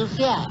there to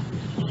fear?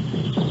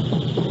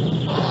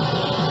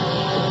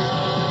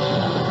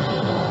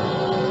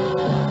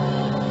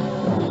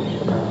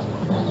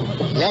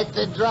 Let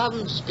the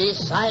drums be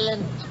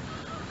silent.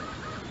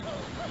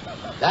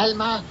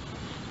 Velma,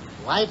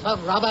 wife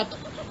of Robert,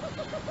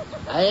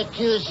 I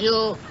accuse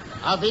you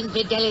of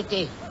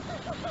infidelity.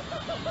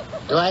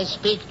 Do I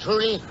speak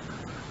truly?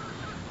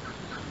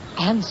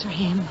 Answer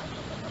him.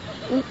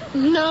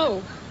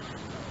 No.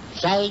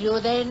 Shall you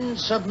then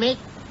submit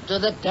to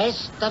the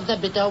test of the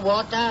bitter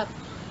water?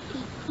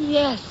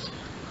 Yes.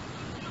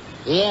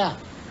 Here,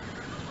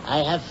 I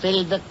have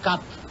filled the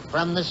cup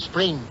from the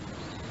spring.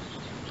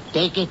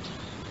 Take it.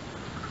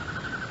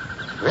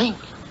 Drink.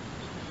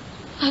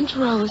 Aunt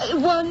Rose.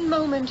 One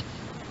moment.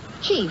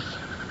 Chief,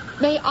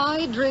 may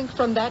I drink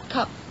from that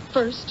cup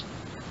first?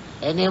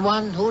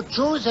 Anyone who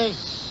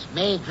chooses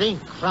may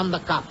drink from the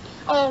cup.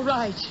 All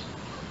right.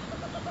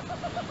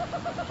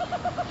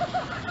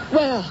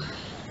 Well,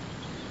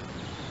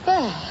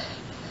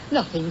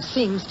 nothing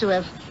seems to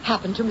have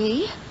happened to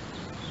me.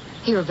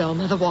 Here,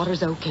 Velma, the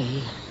water's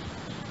okay.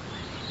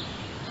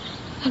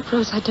 Aunt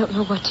Rose, I don't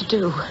know what to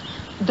do.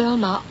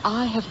 Velma,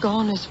 I have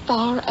gone as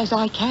far as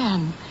I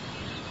can.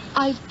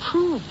 I've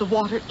proved the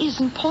water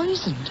isn't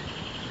poisoned.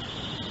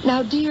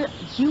 Now, dear,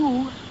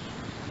 you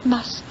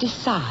must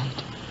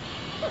decide.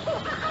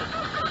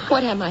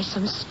 What am I,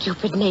 some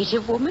stupid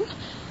native woman?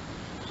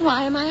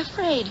 Why am I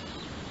afraid?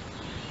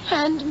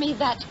 Hand me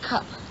that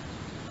cup.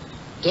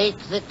 Take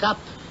the cup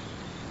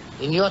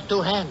in your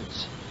 2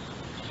 hands.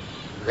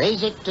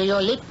 Raise it to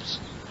your lips.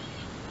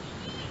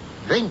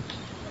 Drink.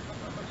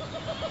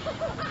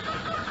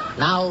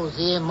 Now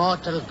the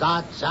immortal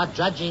gods are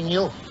judging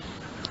you.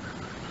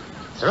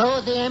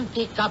 Throw the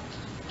empty cup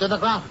to the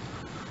ground.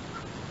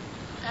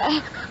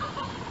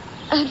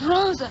 Aunt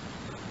Rosa.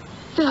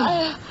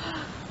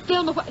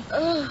 Vilma, what?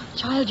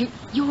 Child,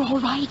 you're all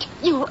right.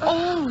 You're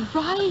all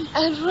right.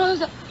 Aunt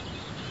Rosa.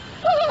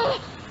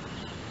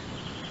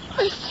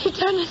 I see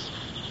Dennis.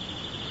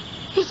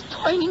 He's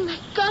pointing that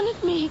gun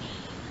at me.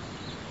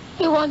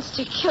 He wants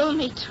to kill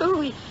me,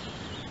 too.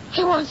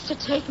 He wants to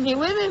take me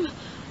with him.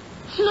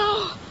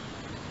 No,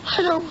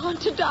 I don't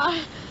want to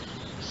die.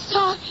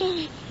 Stop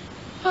him.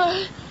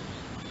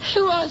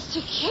 He wants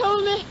to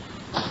kill me.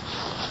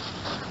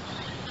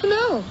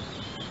 No,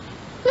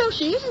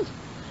 she isn't.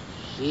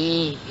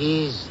 She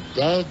is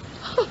dead.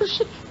 Oh,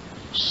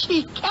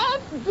 she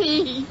can't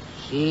be.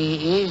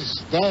 She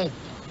is dead.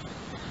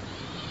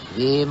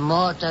 The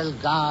immortal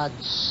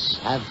gods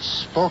have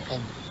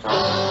spoken.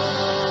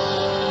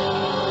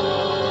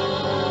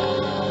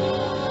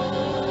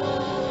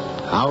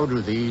 How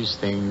do these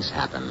things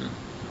happen?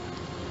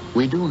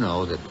 We do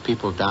know that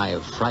people die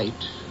of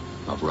fright,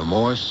 of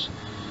remorse,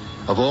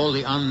 of all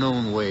the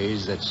unknown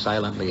ways that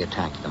silently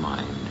attack the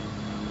mind.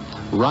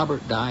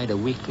 Robert died a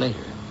week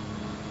later.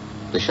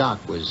 The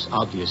shock was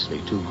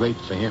obviously too great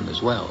for him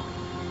as well.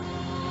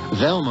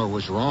 Velma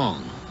was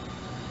wrong.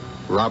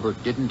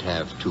 Robert didn't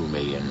have $2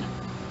 million.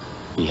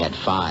 He had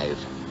 5.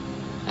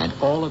 And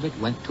all of it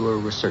went to a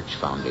research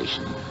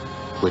foundation,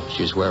 which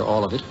is where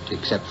all of it,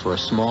 except for a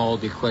small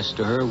bequest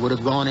to her, would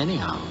have gone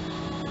anyhow.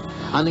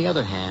 On the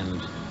other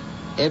hand,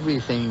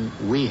 everything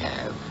we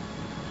have,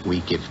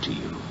 we give to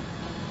you,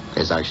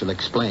 as I shall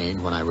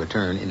explain when I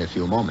return in a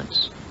few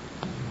moments.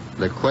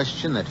 The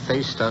question that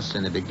faced us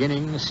in the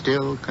beginning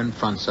still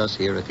confronts us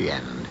here at the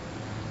end.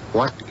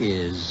 What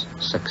is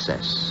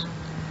success?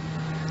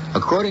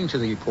 According to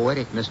the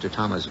poetic Mr.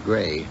 Thomas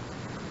Gray,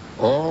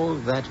 all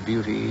that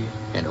beauty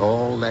and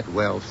all that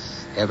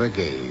wealth ever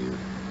gave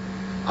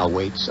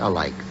awaits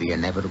alike the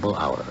inevitable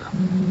hour.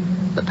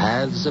 The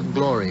paths of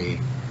glory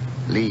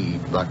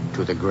lead but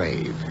to the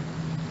grave.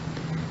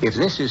 If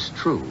this is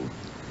true,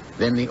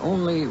 then the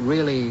only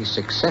really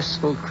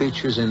successful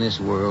creatures in this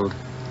world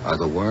are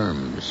the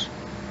worms.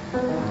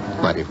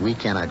 But if we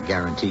cannot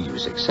guarantee you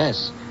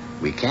success,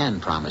 we can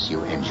promise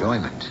you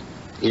enjoyment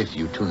if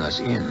you tune us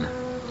in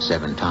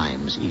 7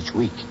 times each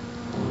week.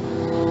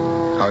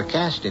 Our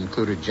cast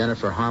included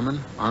Jennifer Harmon,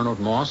 Arnold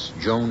Moss,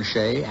 Joan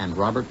Shea, and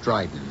Robert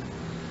Dryden.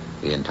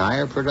 The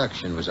entire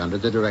production was under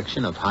the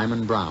direction of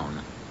Himan Brown.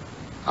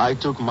 I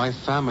took my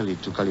family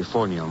to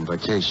California on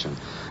vacation.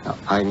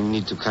 I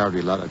need to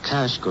carry a lot of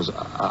cash because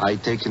I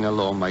taken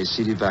along my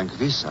Citibank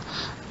Visa.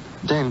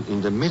 Then,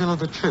 in the middle of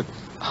the trip,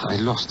 I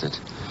lost it.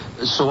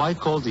 So I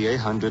called the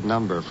 800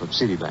 number from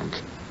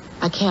Citibank.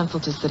 I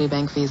canceled his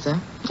Citibank Visa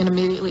and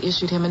immediately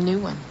issued him a new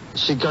one.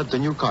 She got the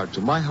new card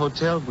to my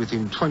hotel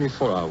within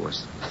 24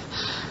 hours.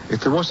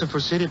 If it wasn't for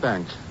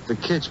Citibank, the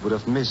kids would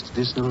have missed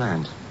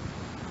Disneyland.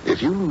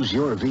 If you lose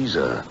your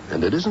visa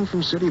and it isn't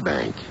from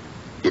Citibank,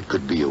 it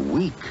could be a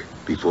week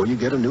before you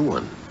get a new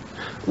one.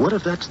 What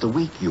if that's the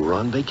week you were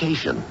on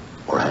vacation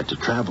or had to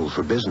travel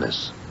for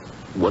business?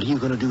 What are you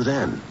going to do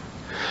then?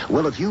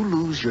 Well, if you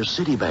lose your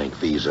Citibank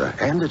visa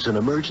and it's an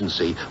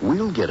emergency,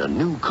 we'll get a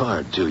new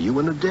card to you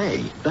in a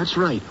day. That's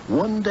right,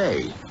 1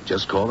 day.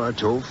 Just call our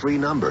toll-free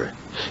number.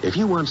 If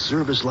you want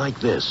service like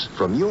this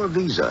from your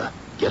visa,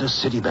 get a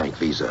Citibank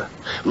Visa.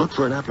 Look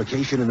for an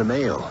application in the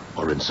mail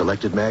or in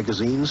selected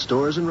magazines,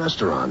 stores, and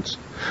restaurants.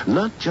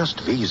 Not just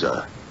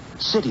Visa,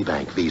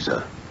 Citibank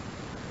Visa.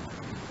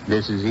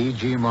 This is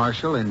E.G.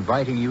 Marshall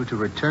inviting you to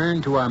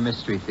return to our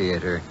Mystery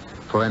Theater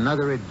for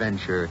another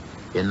adventure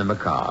in the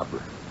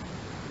macabre.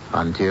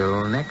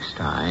 Until next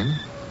time,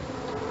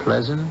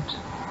 pleasant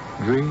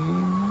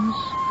dreams.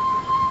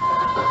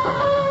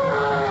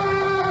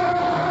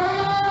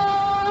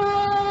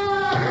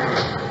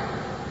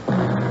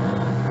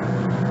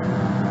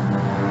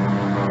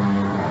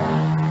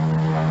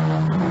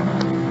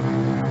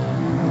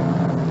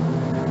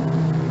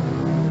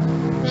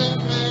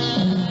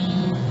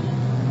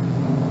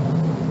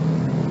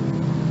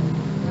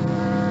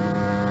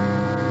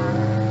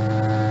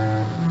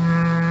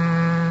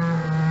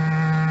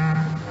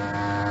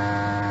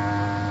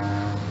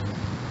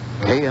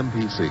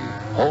 KMPC,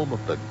 home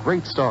of the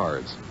great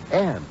stars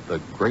and the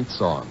great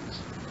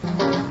songs.